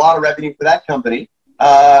generate a lot of revenue for that company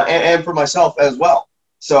and for myself as well.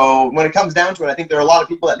 So when it comes down to it, I think there are a lot of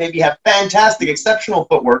people that maybe have fantastic, exceptional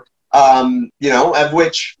footwork, of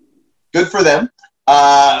which good for them,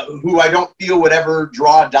 who I don't feel would ever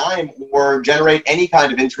draw a dime or generate any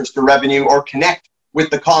kind of interest or revenue or connect with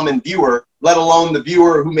the common viewer, let alone the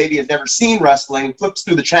viewer who maybe has never seen wrestling, flips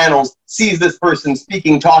through the channels, sees this person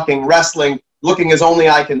speaking, talking, wrestling, looking as only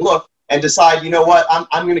I can look, and decide, what,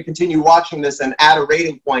 I'm going to continue watching this and add a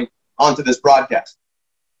rating point onto this broadcast.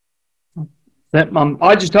 Man,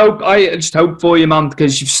 I just hope for you, man,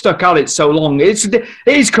 because you've stuck at it so long. It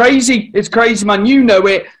is crazy. It's crazy, man. You know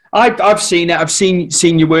it. I've seen it. I've seen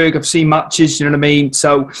your work. I've seen matches. You know what I mean?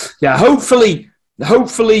 So yeah, hopefully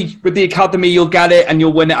with the academy you'll get it and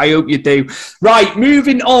you'll win it. I hope you do. Right,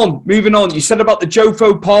 moving on. You said about the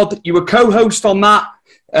Jofo pod. You were co-host on that.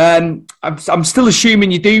 I'm still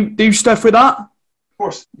assuming you do stuff with that. Of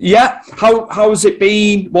course. Yeah. How has it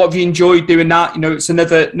been? What have you enjoyed doing that? It's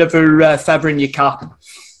another feather in your cap.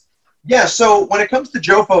 Yeah. So when it comes to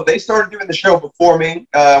Jofo, they started doing the show before me.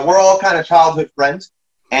 We're all kind of childhood friends,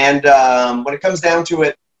 and when it comes down to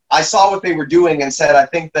it, I saw what they were doing and said, I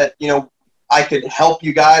think that I could help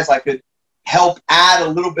you guys. I could help add a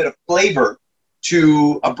little bit of flavor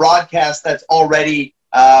to a broadcast that's already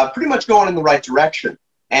pretty much going in the right direction.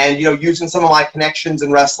 And, using some of my connections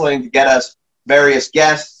in wrestling to get us various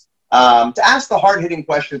guests to ask the hard-hitting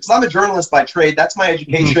questions. Because I'm a journalist by trade. That's my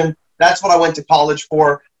education. Mm-hmm. That's what I went to college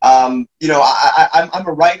for. I'm a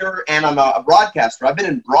writer and I'm a broadcaster. I've been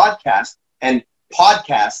in broadcast and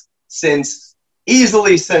podcast since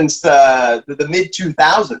the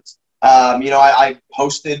mid-2000s. I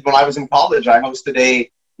hosted, when I was in college, I hosted a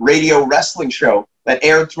radio wrestling show that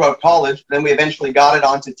aired throughout college. Then we eventually got it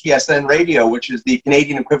onto TSN Radio, which is the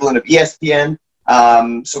Canadian equivalent of ESPN.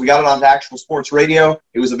 So we got it onto actual sports radio.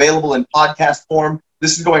 It was available in podcast form.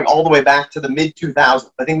 This is going all the way back to the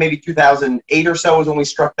mid-2000s. I think maybe 2008 or so is when we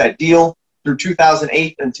struck that deal. Through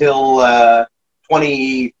 2008 until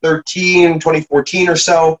 2013, 2014 or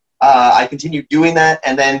so, I continued doing that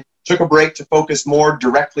and then took a break to focus more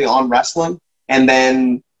directly on wrestling and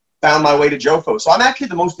then found my way to Jofo. So I'm actually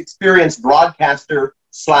the most experienced broadcaster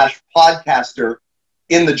 / podcaster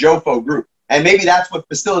in the Jofo group. And maybe that's what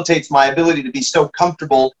facilitates my ability to be so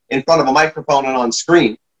comfortable in front of a microphone and on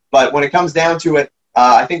screen. But when it comes down to it,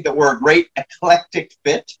 I think that we're a great eclectic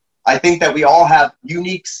fit. I think that we all have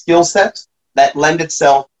unique skill sets that lend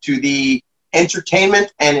itself to the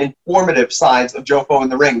entertainment and informative sides of Jofo in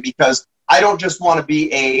the Ring, because I don't just want to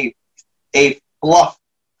be a fluff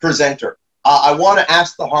presenter. I want to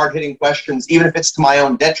ask the hard-hitting questions, even if it's to my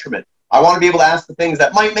own detriment. I want to be able to ask the things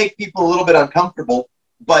that might make people a little bit uncomfortable,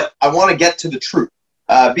 but I want to get to the truth.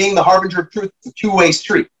 Being the harbinger of truth is a two-way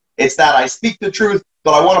street. It's that I speak the truth,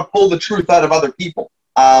 but I want to pull the truth out of other people.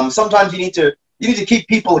 Sometimes you need to keep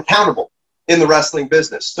people accountable in the wrestling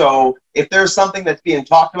business. So if there's something that's being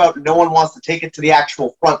talked about and no one wants to take it to the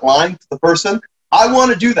actual front line to the person, I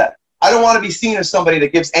want to do that. I don't want to be seen as somebody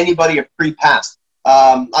that gives anybody a free pass.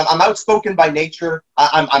 I'm outspoken by nature.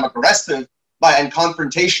 I'm aggressive and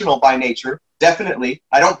confrontational by nature, definitely.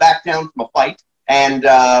 I don't back down from a fight. And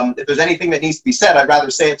if there's anything that needs to be said, I'd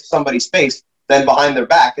rather say it to somebody's face than behind their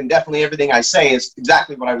back. And definitely everything I say is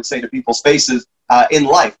exactly what I would say to people's faces in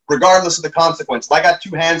life, regardless of the consequences. I got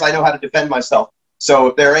two hands. I know how to defend myself. So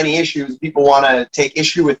if there are any issues, people want to take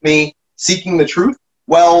issue with me seeking the truth,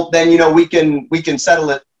 well, then, we can settle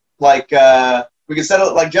it like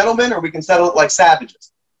gentlemen, or we can settle it like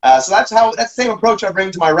savages. So that's the same approach I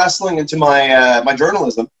bring to my wrestling and to my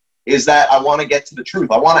journalism, is that I want to get to the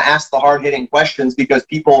truth. I want to ask the hard-hitting questions because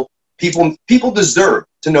people deserve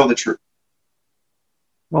to know the truth.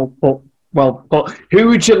 But who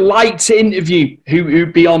would you like to interview?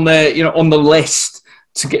 Who'd be on the list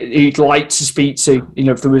to get? Who'd like to speak to?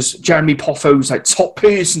 If there was Jeremy Poffo's like top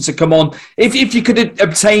person to come on. If you could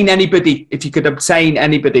obtain anybody,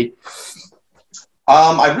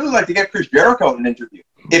 I'd really like to get Chris Jericho in an interview.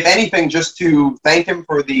 If anything, just to thank him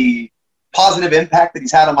for the positive impact that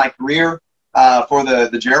he's had on my career, for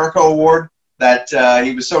the Jericho Award that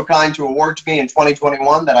he was so kind to award to me in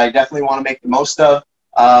 2021 that I definitely want to make the most of.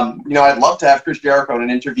 I'd love to have Chris Jericho in an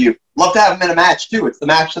interview. Love to have him in a match too. It's the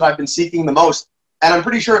match that I've been seeking the most, and I'm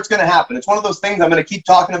pretty sure it's going to happen. It's one of those things. I'm going to keep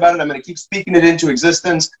talking about it. I'm going to keep speaking it into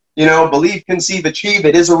existence. Believe, conceive, achieve.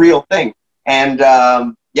 It is a real thing. And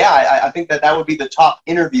I think that would be the top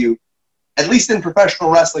interview, at least in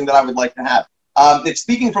professional wrestling, that I would like to have. If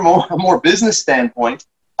speaking from a more business standpoint,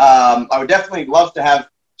 I would definitely love to have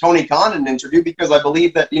Tony Khan in an interview, because I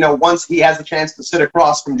believe that, once he has a chance to sit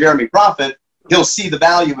across from Jeremy Prophet, he'll see the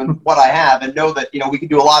value in what I have and know that, we can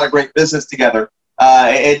do a lot of great business together.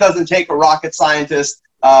 It doesn't take a rocket scientist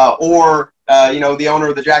or the owner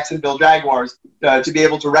of the Jacksonville Jaguars to be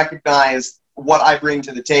able to recognize what I bring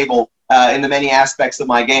to the table in the many aspects of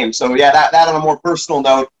my game. So, that on a more personal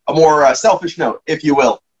note, a more selfish note, if you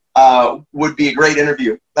will, would be a great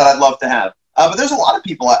interview that I'd love to have. But there's a lot of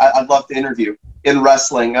people I'd love to interview in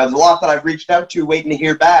wrestling. There's a lot that I've reached out to, waiting to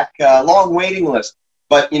hear back, long waiting list.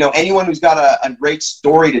 But, anyone who's got a great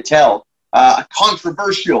story to tell, a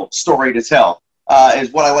controversial story to tell,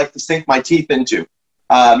 is what I like to sink my teeth into.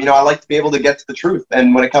 I like to be able to get to the truth.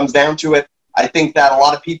 And when it comes down to it, I think that a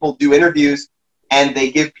lot of people do interviews and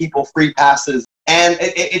they give people free passes. And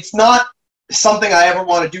it's not something I ever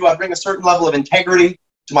want to do. I bring a certain level of integrity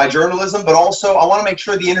to my journalism, but also I want to make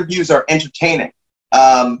sure the interviews are entertaining.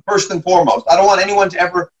 First and foremost, I don't want anyone to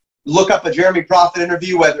ever look up a Jeremy Prophet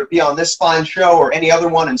interview, whether it be on this fine show or any other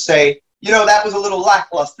one, and say, that was a little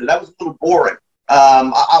lackluster. That was a little boring.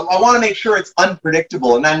 I want to make sure it's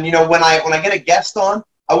unpredictable. And then, when I get a guest on,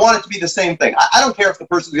 I want it to be the same thing. I don't care if the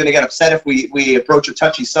person's going to get upset if we approach a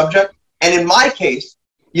touchy subject. And in my case,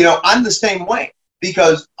 I'm the same way,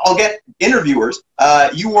 because I'll get interviewers.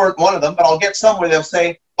 You weren't one of them, but I'll get some where they'll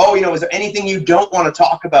say, oh, is there anything you don't want to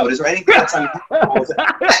talk about? Is there anything that's uncomfortable?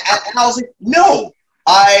 And I was like, no.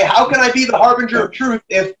 How can I be the harbinger of truth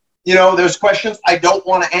if, there's questions I don't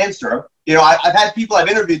want to answer? I've had people, I've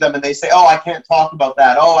interviewed them, and they say, oh, I can't talk about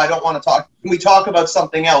that. Oh, I don't want to talk. Can we talk about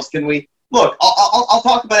something else? Can we? Look, I'll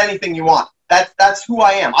talk about anything you want. That's who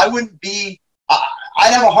I am. I wouldn't be,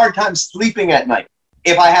 I'd have a hard time sleeping at night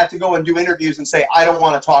if I had to go and do interviews and say, I don't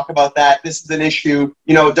want to talk about that. This is an issue.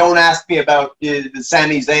 Don't ask me about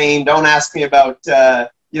Sami Zayn. Don't ask me about,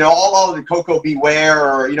 all of the Coco Beware,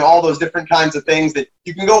 or, all those different kinds of things that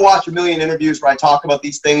you can go watch a million interviews where I talk about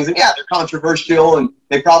these things. And they're controversial and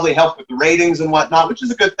they probably help with the ratings and whatnot, which is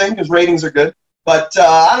a good thing because ratings are good. But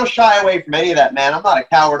I don't shy away from any of that, man. I'm not a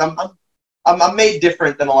coward. I'm made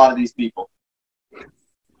different than a lot of these people.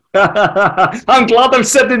 I'm glad I've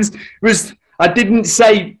said this. I didn't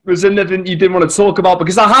say was anything you didn't want to talk about,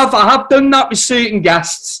 because I have done that with certain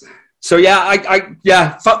guests. So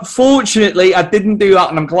fortunately I didn't do that,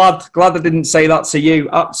 and I'm glad I didn't say that to you.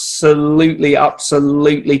 Absolutely.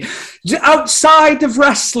 Outside of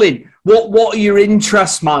wrestling, what are your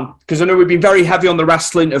interests, man? Because I know we've been very heavy on the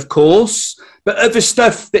wrestling, of course, but other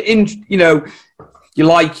stuff that you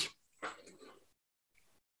like.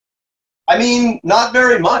 I mean, not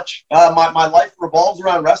very much. My life revolves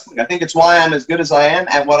around wrestling. I think it's why I'm as good as I am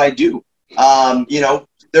at what I do. There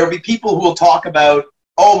will be people who will talk about,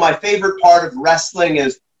 oh, my favorite part of wrestling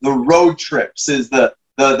is road trips, is the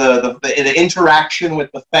interaction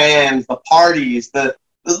with the fans, the parties.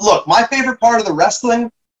 Look, my favorite part of the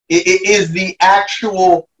wrestling is the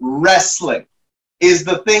actual wrestling, is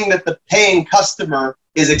the thing that the paying customer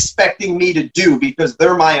is expecting me to do because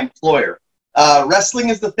they're my employer. Wrestling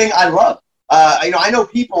is the thing I love. I know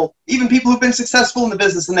people, even people who've been successful in the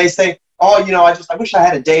business, and they say, oh, I wish I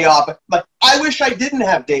had a day off. Like, I wish I didn't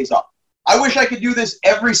have days off. I wish I could do this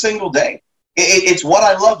every single day. It's what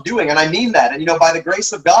I love doing, and I mean that. And, by the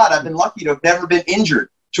grace of God, I've been lucky to have never been injured,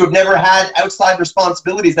 to have never had outside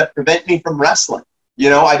responsibilities that prevent me from wrestling.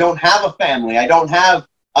 I don't have a family. I don't have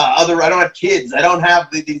I don't have kids. I don't have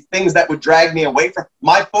these things that would drag me away from.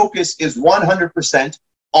 My focus is 100%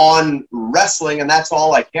 on wrestling, and that's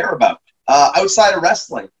all I care about. Outside of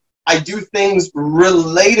wrestling, I do things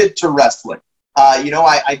related to wrestling.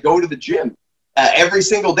 I go to the gym every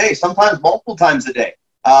single day, sometimes multiple times a day,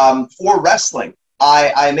 for wrestling.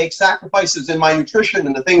 I make sacrifices in my nutrition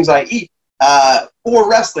and the things I eat for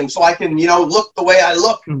wrestling, so I can, look the way I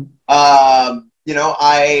look. I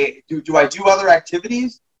do other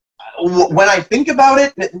activities. When I think about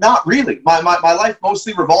it, not really. My life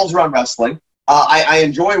mostly revolves around wrestling. I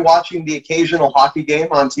enjoy watching the occasional hockey game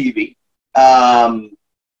on TV. But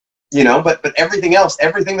everything else,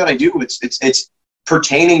 everything that I do, it's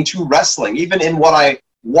pertaining to wrestling. Even in what I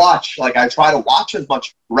watch, like I try to watch as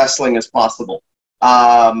much wrestling as possible.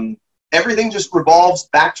 Everything just revolves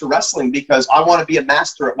back to wrestling because I want to be a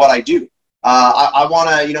master at what I do. I want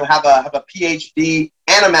to, have a PhD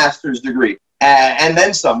and a master's degree, and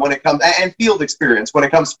then some when it comes, and field experience when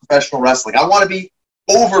it comes to professional wrestling. I want to be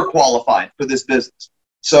overqualified for this business.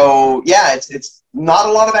 So yeah, it's not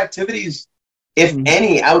a lot of activities, if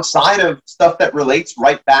any, outside of stuff that relates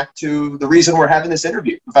right back to the reason we're having this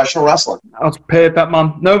interview, professional wrestling. That's perfect,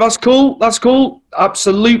 man. No, that's cool. That's cool.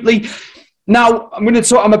 Absolutely. Now, I'm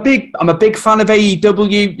a big fan of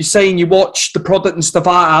AEW. You're saying you watch the product and stuff.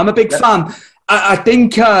 I'm a big fan. I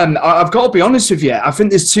think I've got to be honest with you. I think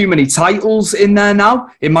there's too many titles in there now,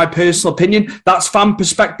 in my personal opinion. That's fan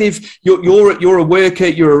perspective. You're a worker,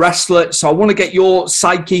 you're a wrestler, so I want to get your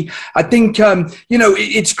psyche. I think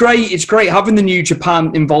it's great. It's great having the New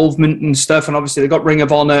Japan involvement and stuff, and obviously they've got Ring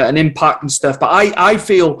of Honor and Impact and stuff. But I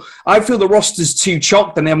feel the roster's too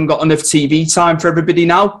chocked and they haven't got enough TV time for everybody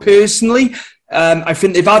now. Personally. I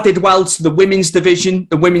think they've added well to the women's division.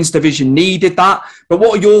 The women's division needed that. But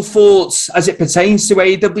what are your thoughts as it pertains to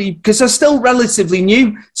AEW? Because they're still relatively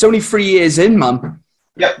new. It's only 3 years in, man.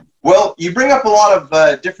 Yeah. Well, you bring up a lot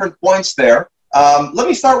of different points there. Let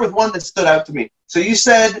me start with one that stood out to me. So you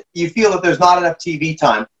said you feel that there's not enough TV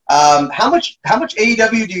time. How much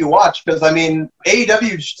AEW do you watch? Because,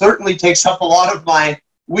 AEW certainly takes up a lot of my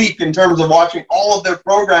week in terms of watching all of their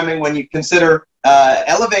programming when you consider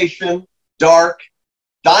Elevation, Dark,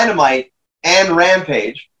 Dynamite, and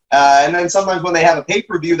Rampage. And then sometimes when they have a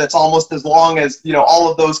pay-per-view that's almost as long as, all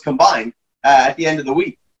of those combined at the end of the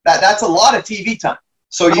week. That's a lot of TV time.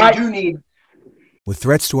 So you do need... With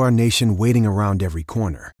threats to our nation waiting around every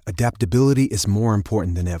corner, adaptability is more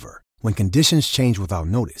important than ever. When conditions change without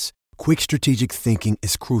notice, quick strategic thinking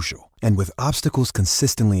is crucial. And with obstacles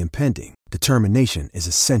consistently impending, determination is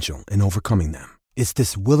essential in overcoming them. It's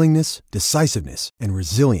this willingness, decisiveness, and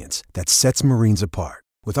resilience that sets Marines apart.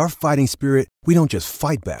 With our fighting spirit, we don't just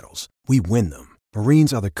fight battles, we win them.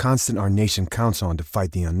 Marines are the constant our nation counts on to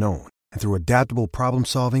fight the unknown. And through adaptable problem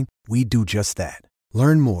solving, we do just that.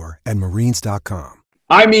 Learn more at Marines.com.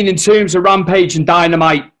 In terms of Rampage and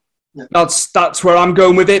Dynamite, that's where I'm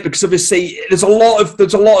going with it, because obviously there's a lot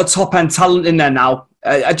of top end talent in there now.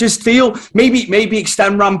 I just feel maybe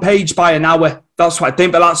extend Rampage by an hour. That's what I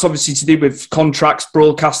think, but that's obviously to do with contracts,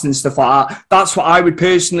 broadcasting, and stuff like that. That's what I would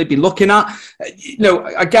personally be looking at.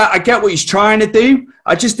 I get what he's trying to do.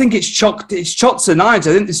 I just think it's chocked to nines.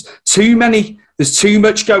 I think there's too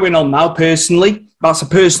much going on now, personally. That's a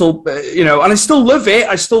personal, and I still love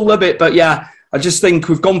it. But yeah, I just think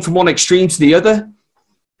we've gone from one extreme to the other.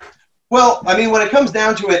 Well, when it comes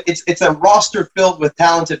down to it, it's a roster filled with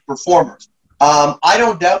talented performers. I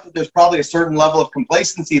don't doubt that there's probably a certain level of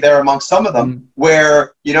complacency there amongst some of them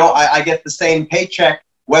where, I get the same paycheck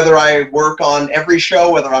whether I work on every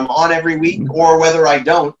show, whether I'm on every week, or whether I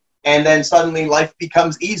don't. And then suddenly life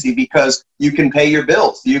becomes easy because you can pay your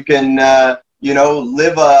bills. You can,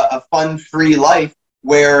 live a fun-free life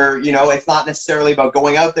where, it's not necessarily about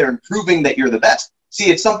going out there and proving that you're the best.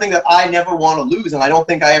 See, it's something that I never want to lose, and I don't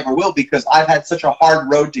think I ever will because I've had such a hard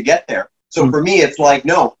road to get there. So for me, it's like,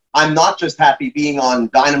 no, I'm not just happy being on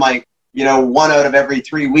Dynamite, 1 out of every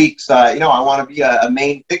 3 weeks. I want to be a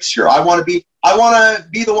main fixture. I want to be I want to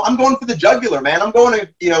be the one. I'm going for the jugular, man. I'm going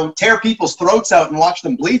to, tear people's throats out and watch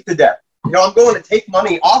them bleed to death. I'm going to take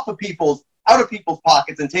money out of people's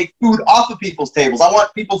pockets and take food off of people's tables. I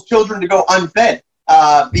want people's children to go unfed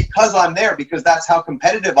because I'm there, because that's how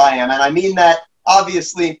competitive I am. And I mean that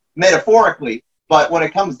obviously metaphorically, but when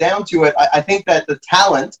it comes down to it, I think that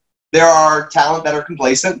there are talent that are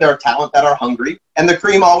complacent, there are talent that are hungry, and the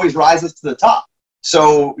cream always rises to the top.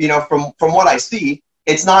 So, from what I see,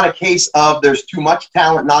 it's not a case of there's too much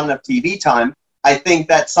talent, not enough TV time. I think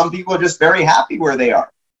that some people are just very happy where they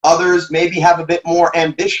are. Others maybe have a bit more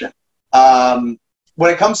ambition. When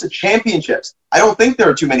it comes to championships, I don't think there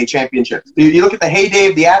are too many championships. You look at the heyday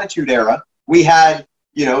of the Attitude Era, we had,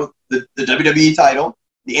 the WWE title,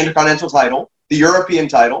 the Intercontinental title, the European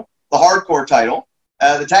title, the Hardcore title,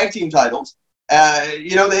 the tag team titles.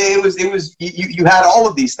 You had all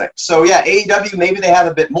of these things. So yeah, AEW, maybe they have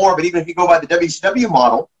a bit more, but even if you go by the WCW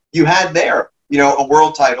model, you had there, a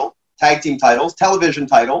world title, tag team titles, television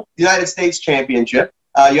title, United States Championship.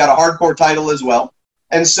 You had a Hardcore title as well.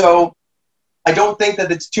 And so I don't think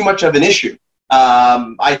that it's too much of an issue.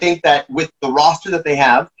 I think that with the roster that they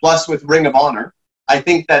have, plus with Ring of Honor, I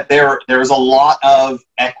think that there's a lot of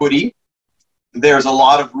equity. There's a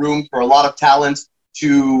lot of room for a lot of talents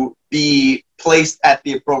to be placed at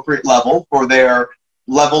the appropriate level for their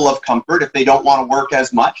level of comfort. If they don't want to work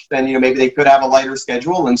as much, then maybe they could have a lighter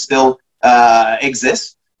schedule and still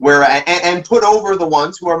exist. And put over the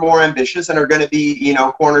ones who are more ambitious and are going to be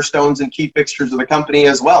cornerstones and key fixtures of the company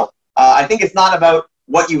as well. I think it's not about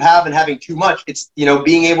what you have and having too much. It's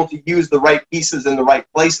being able to use the right pieces in the right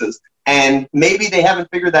places. And maybe they haven't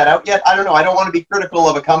figured that out yet. I don't know. I don't want to be critical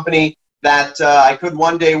of a company that I could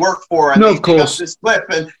one day work for, and they pick up this clip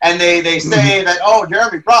and they say that, oh,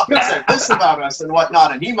 Jeremy Prophet said this about us and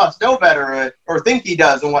whatnot, and he must know better or think he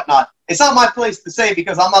does and whatnot. It's not my place to say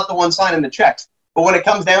because I'm not the one signing the checks. But when it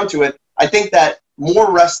comes down to it, I think that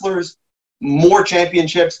more wrestlers, more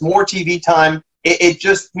championships, more TV time, it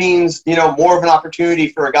just means, more of an opportunity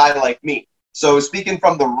for a guy like me. So speaking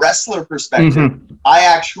from the wrestler perspective, I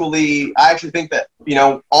actually think that,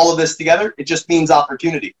 all of this together, it just means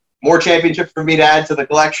opportunity. More championships for me to add to the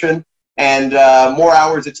collection, and more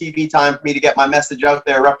hours of TV time for me to get my message out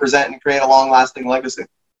there, represent, and create a long-lasting legacy.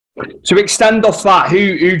 To extend off that,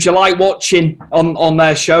 who'd you like watching on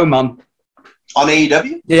their show, man? On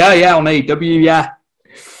AEW? Yeah, on AEW, yeah.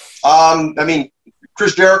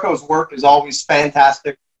 Chris Jericho's work is always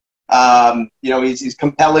fantastic. He's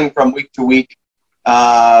compelling from week to week.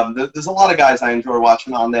 There's a lot of guys I enjoy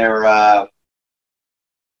watching on there.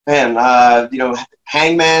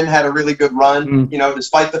 Hangman had a really good run,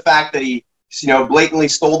 despite the fact that he, blatantly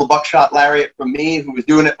stole the buckshot lariat from me, who was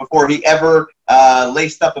doing it before he ever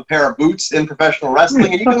laced up a pair of boots in professional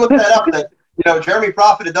wrestling. And you can look that up, that, Jeremy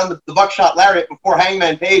Prophet had done the buckshot lariat before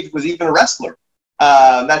Hangman Page was even a wrestler.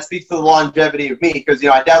 That speaks to the longevity of me, because,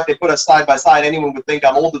 I doubt they put us side by side. Anyone would think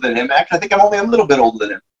I'm older than him. Actually, I think I'm only a little bit older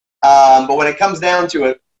than him. But when it comes down to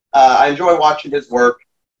it, I enjoy watching his work.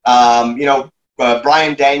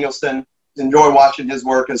 Bryan Danielson, enjoy watching his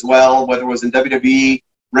work as well, whether it was in WWE,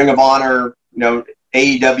 Ring of Honor,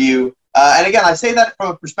 AEW. And again, I say that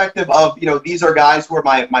from a perspective of, these are guys who are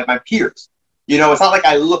my peers. It's not like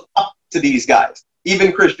I look up to these guys.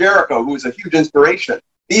 Even Chris Jericho, who is a huge inspiration.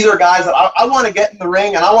 These are guys that I want to get in the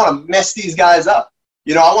ring and I want to mess these guys up.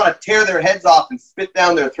 I want to tear their heads off and spit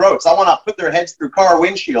down their throats. I want to put their heads through car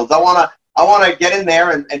windshields. I want to get in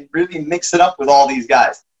there and really mix it up with all these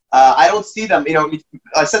guys. I don't see them,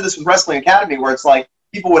 I said this with Wrestling Academy, where it's like,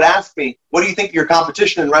 people would ask me, what do you think of your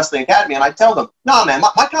competition in Wrestling Academy? And I tell them, nah, man,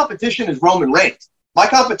 my competition is Roman Reigns. My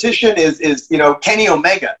competition is Kenny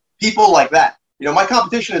Omega, people like that. My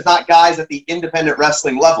competition is not guys at the independent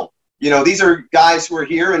wrestling level. These are guys who are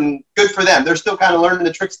here, and good for them. They're still kind of learning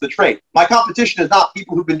the tricks of the trade. My competition is not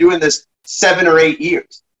people who've been doing this 7 or 8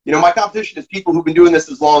 years. My competition is people who've been doing this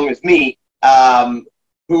as long as me,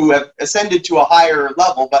 who have ascended to a higher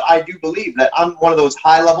level. But I do believe that I'm one of those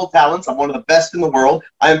high-level talents. I'm one of the best in the world.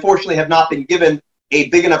 I unfortunately have not been given a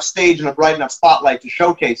big enough stage and a bright enough spotlight to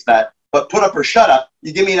showcase that. But put up or shut up,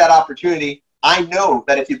 you give me that opportunity. I know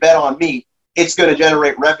that if you bet on me, it's going to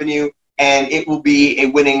generate revenue, and it will be a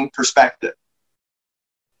winning perspective.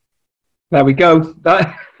 There we go.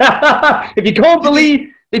 If you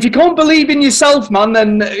can't believe in yourself, man,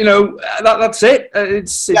 then that's it.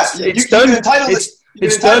 It's done.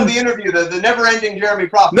 It's done. The interview, the never-ending Jeremy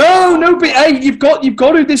Prophet. No, but hey, you've got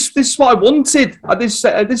to. This is what I wanted. This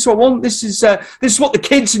is what I want. This is what the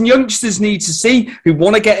kids and youngsters need to see who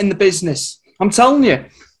want to get in the business. I'm telling you,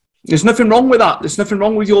 there's nothing wrong with that. There's nothing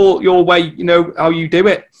wrong with your way. How you do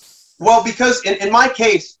it. Well, because in my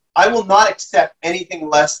case, I will not accept anything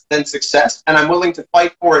less than success, and I'm willing to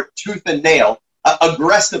fight for it tooth and nail,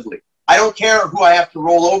 aggressively. I don't care who I have to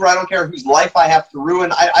roll over. I don't care whose life I have to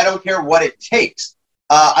ruin. I don't care what it takes.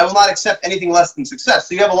 I will not accept anything less than success.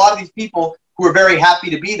 So you have a lot of these people who are very happy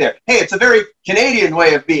to be there. Hey, it's a very Canadian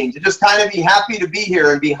way of being, to just kind of be happy to be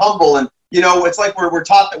here and be humble. And, you know, it's like we're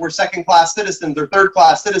taught that we're second-class citizens or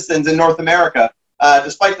third-class citizens in North America,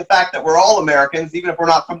 despite the fact that we're all Americans, even if we're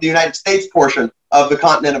not from the United States portion of the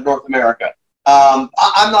continent of North America.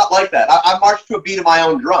 I'm not like that. I march to a beat of my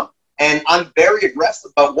own drum, and I'm very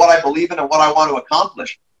aggressive about what I believe in and what I want to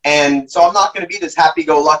accomplish. And so I'm not going to be this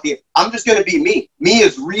happy-go-lucky. I'm just going to be me. Me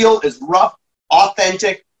is real, is rough,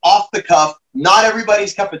 authentic, off the cuff, not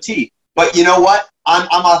everybody's cup of tea. But you know what? I'm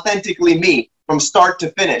authentically me from start to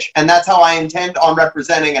finish. And that's how I intend on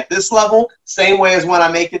representing at this level, same way as when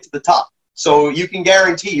I make it to the top. So you can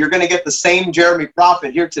guarantee you're going to get the same Jeremy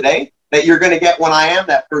Prophet here today that you're going to get when I am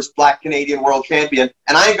that first Black Canadian world champion.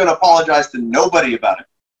 And I ain't going to apologize to nobody about it.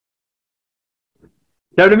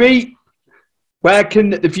 Jeremy, where can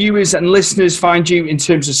the viewers and listeners find you in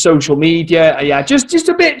terms of social media? Yeah, just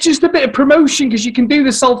a bit of promotion, because you can do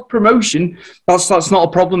the self-promotion. That's not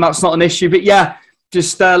a problem. That's not an issue. But yeah,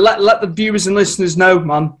 just let the viewers and listeners know,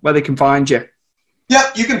 man, where they can find you.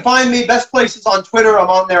 Yep, you can find me. Best places on Twitter. I'm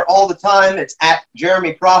on there all the time. It's at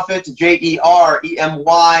Jeremy Prophet,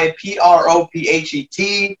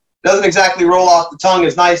 JeremyProphet. Doesn't exactly roll off the tongue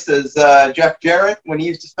as nice as Jeff Jarrett when he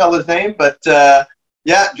used to spell his name, but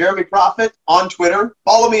yeah, Jeremy Prophet on Twitter.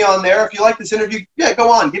 Follow me on there. If you like this interview, yeah,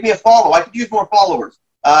 go on. Give me a follow. I could use more followers.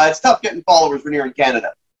 It's tough getting followers when you're in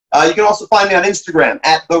Canada. You can also find me on Instagram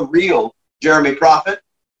at The Real Jeremy Prophet.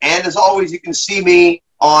 And as always, you can see me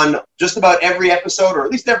on just about every episode, or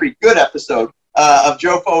at least every good episode, of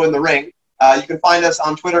Jofo in the Ring. You can find us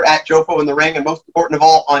on Twitter at Jofo in the Ring, and most important of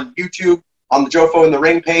all, on YouTube, on the Jofo in the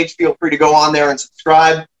Ring page. Feel free to go on there and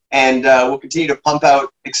subscribe, and we'll continue to pump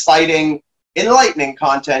out exciting, enlightening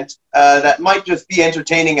content that might just be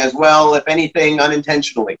entertaining as well, if anything,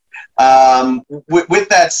 unintentionally. With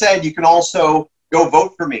that said, you can also go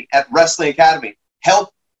vote for me at Wrestling Academy.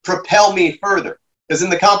 Help propel me further. Because in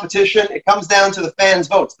the competition, it comes down to the fans'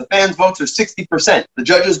 votes. The fans' votes are 60%. The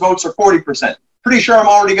judges' votes are 40%. Pretty sure I'm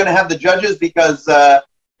already going to have the judges because,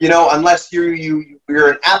 you know, unless you're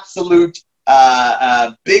an absolute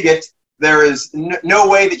bigot, there is no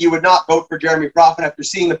way that you would not vote for Jeremy Prophet after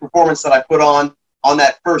seeing the performance that I put on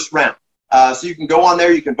that first round. So you can go on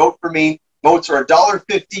there. You can vote for me. Votes are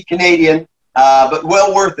 $1.50 Canadian, but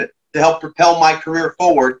well worth it to help propel my career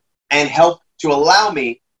forward and help to allow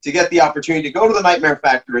me to get the opportunity to go to the Nightmare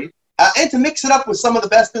Factory and to mix it up with some of the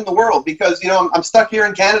best in the world, because, you know, I'm stuck here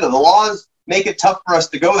in Canada. The laws make it tough for us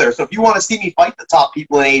to go there. So if you want to see me fight the top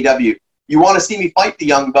people in AEW, you want to see me fight the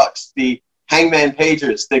Young Bucks, the Hangman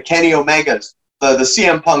Pages, the Kenny Omegas, the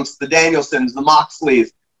CM Punks, the Danielsons, the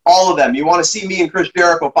Moxleys, all of them. You want to see me and Chris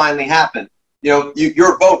Jericho finally happen. You know,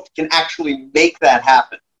 your vote can actually make that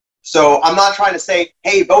happen. So I'm not trying to say,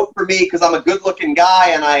 hey, vote for me because I'm a good-looking guy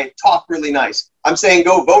and I talk really nice. I'm saying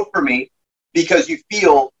go vote for me because you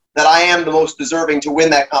feel that I am the most deserving to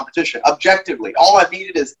win that competition. Objectively, all I've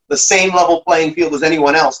needed is the same level playing field as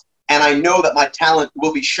anyone else, and I know that my talent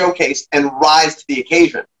will be showcased and rise to the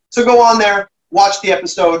occasion. So go on there, watch the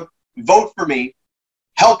episode, vote for me,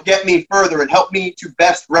 help get me further, and help me to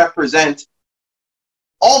best represent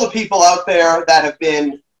all the people out there that have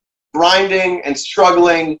been grinding and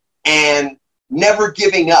struggling and never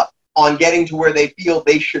giving up on getting to where they feel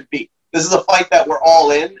they should be. This is a fight that we're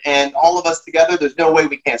all in, and all of us together, there's no way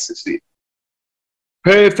we can't succeed.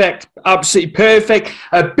 Perfect. Absolutely perfect.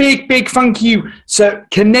 A big, big thank you to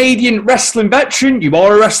Canadian wrestling veteran. You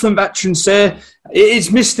are a wrestling veteran, sir. It is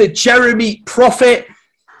Mr. Jeremy Prophet.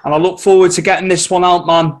 And I look forward to getting this one out,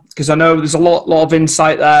 man, because I know there's a lot of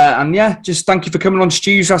insight there. And yeah, just thank you for coming on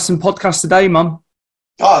Stu's Wrestling Podcast today, man.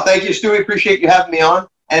 Oh, thank you, Stewie. Appreciate you having me on.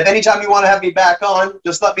 And if anytime you want to have me back on,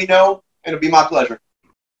 just let me know. It'll be my pleasure.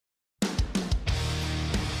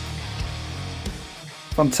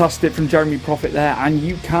 Fantastic from Jeremy Prophet there. And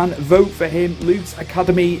you can vote for him. Luke's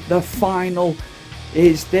Academy, the final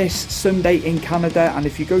is this Sunday in Canada. And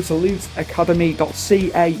if you go to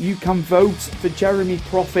lutesacademy.ca, you can vote for Jeremy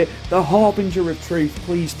Prophet, the harbinger of truth.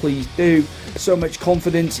 Please, please do. So much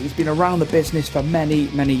confidence. He's been around the business for many,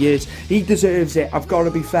 many years. He deserves it. I've got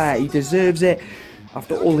to be fair. He deserves it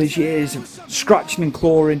after all his years of scratching and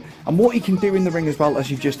clawing, and what he can do in the ring as well, as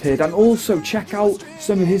you've just heard. And also check out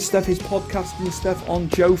some of his stuff, his podcasting stuff on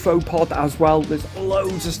Jofo Pod as well. There's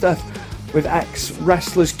loads of stuff with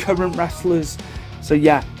ex-wrestlers, current wrestlers. So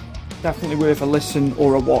yeah, definitely worth a listen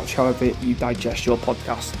or a watch, however you digest your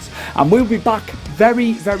podcasts. And we'll be back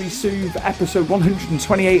very, very soon for episode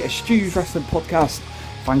 128 of Stu's Wrestling Podcast.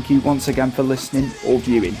 Thank you once again for listening or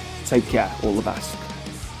viewing. Take care. All the best.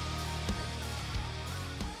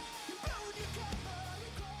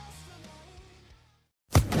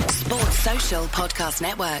 Sports Social Podcast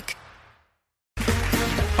Network.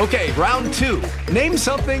 Okay, round 2. Name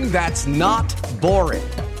something that's not boring.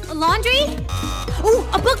 A laundry? Ooh,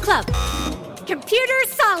 a book club. Computer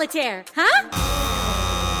solitaire, huh?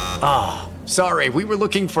 Ah, oh, sorry, we were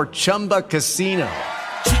looking for Chumba Casino.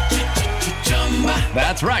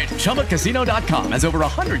 That's right, ChumbaCasino.com has over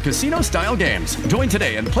 100 casino-style games. Join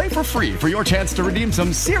today and play for free for your chance to redeem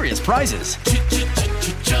some serious prizes.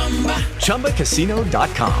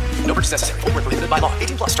 ChumbaCasino.com. No purchase necessary. Void where prohibited by law.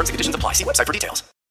 18+ terms and conditions apply. See website for details.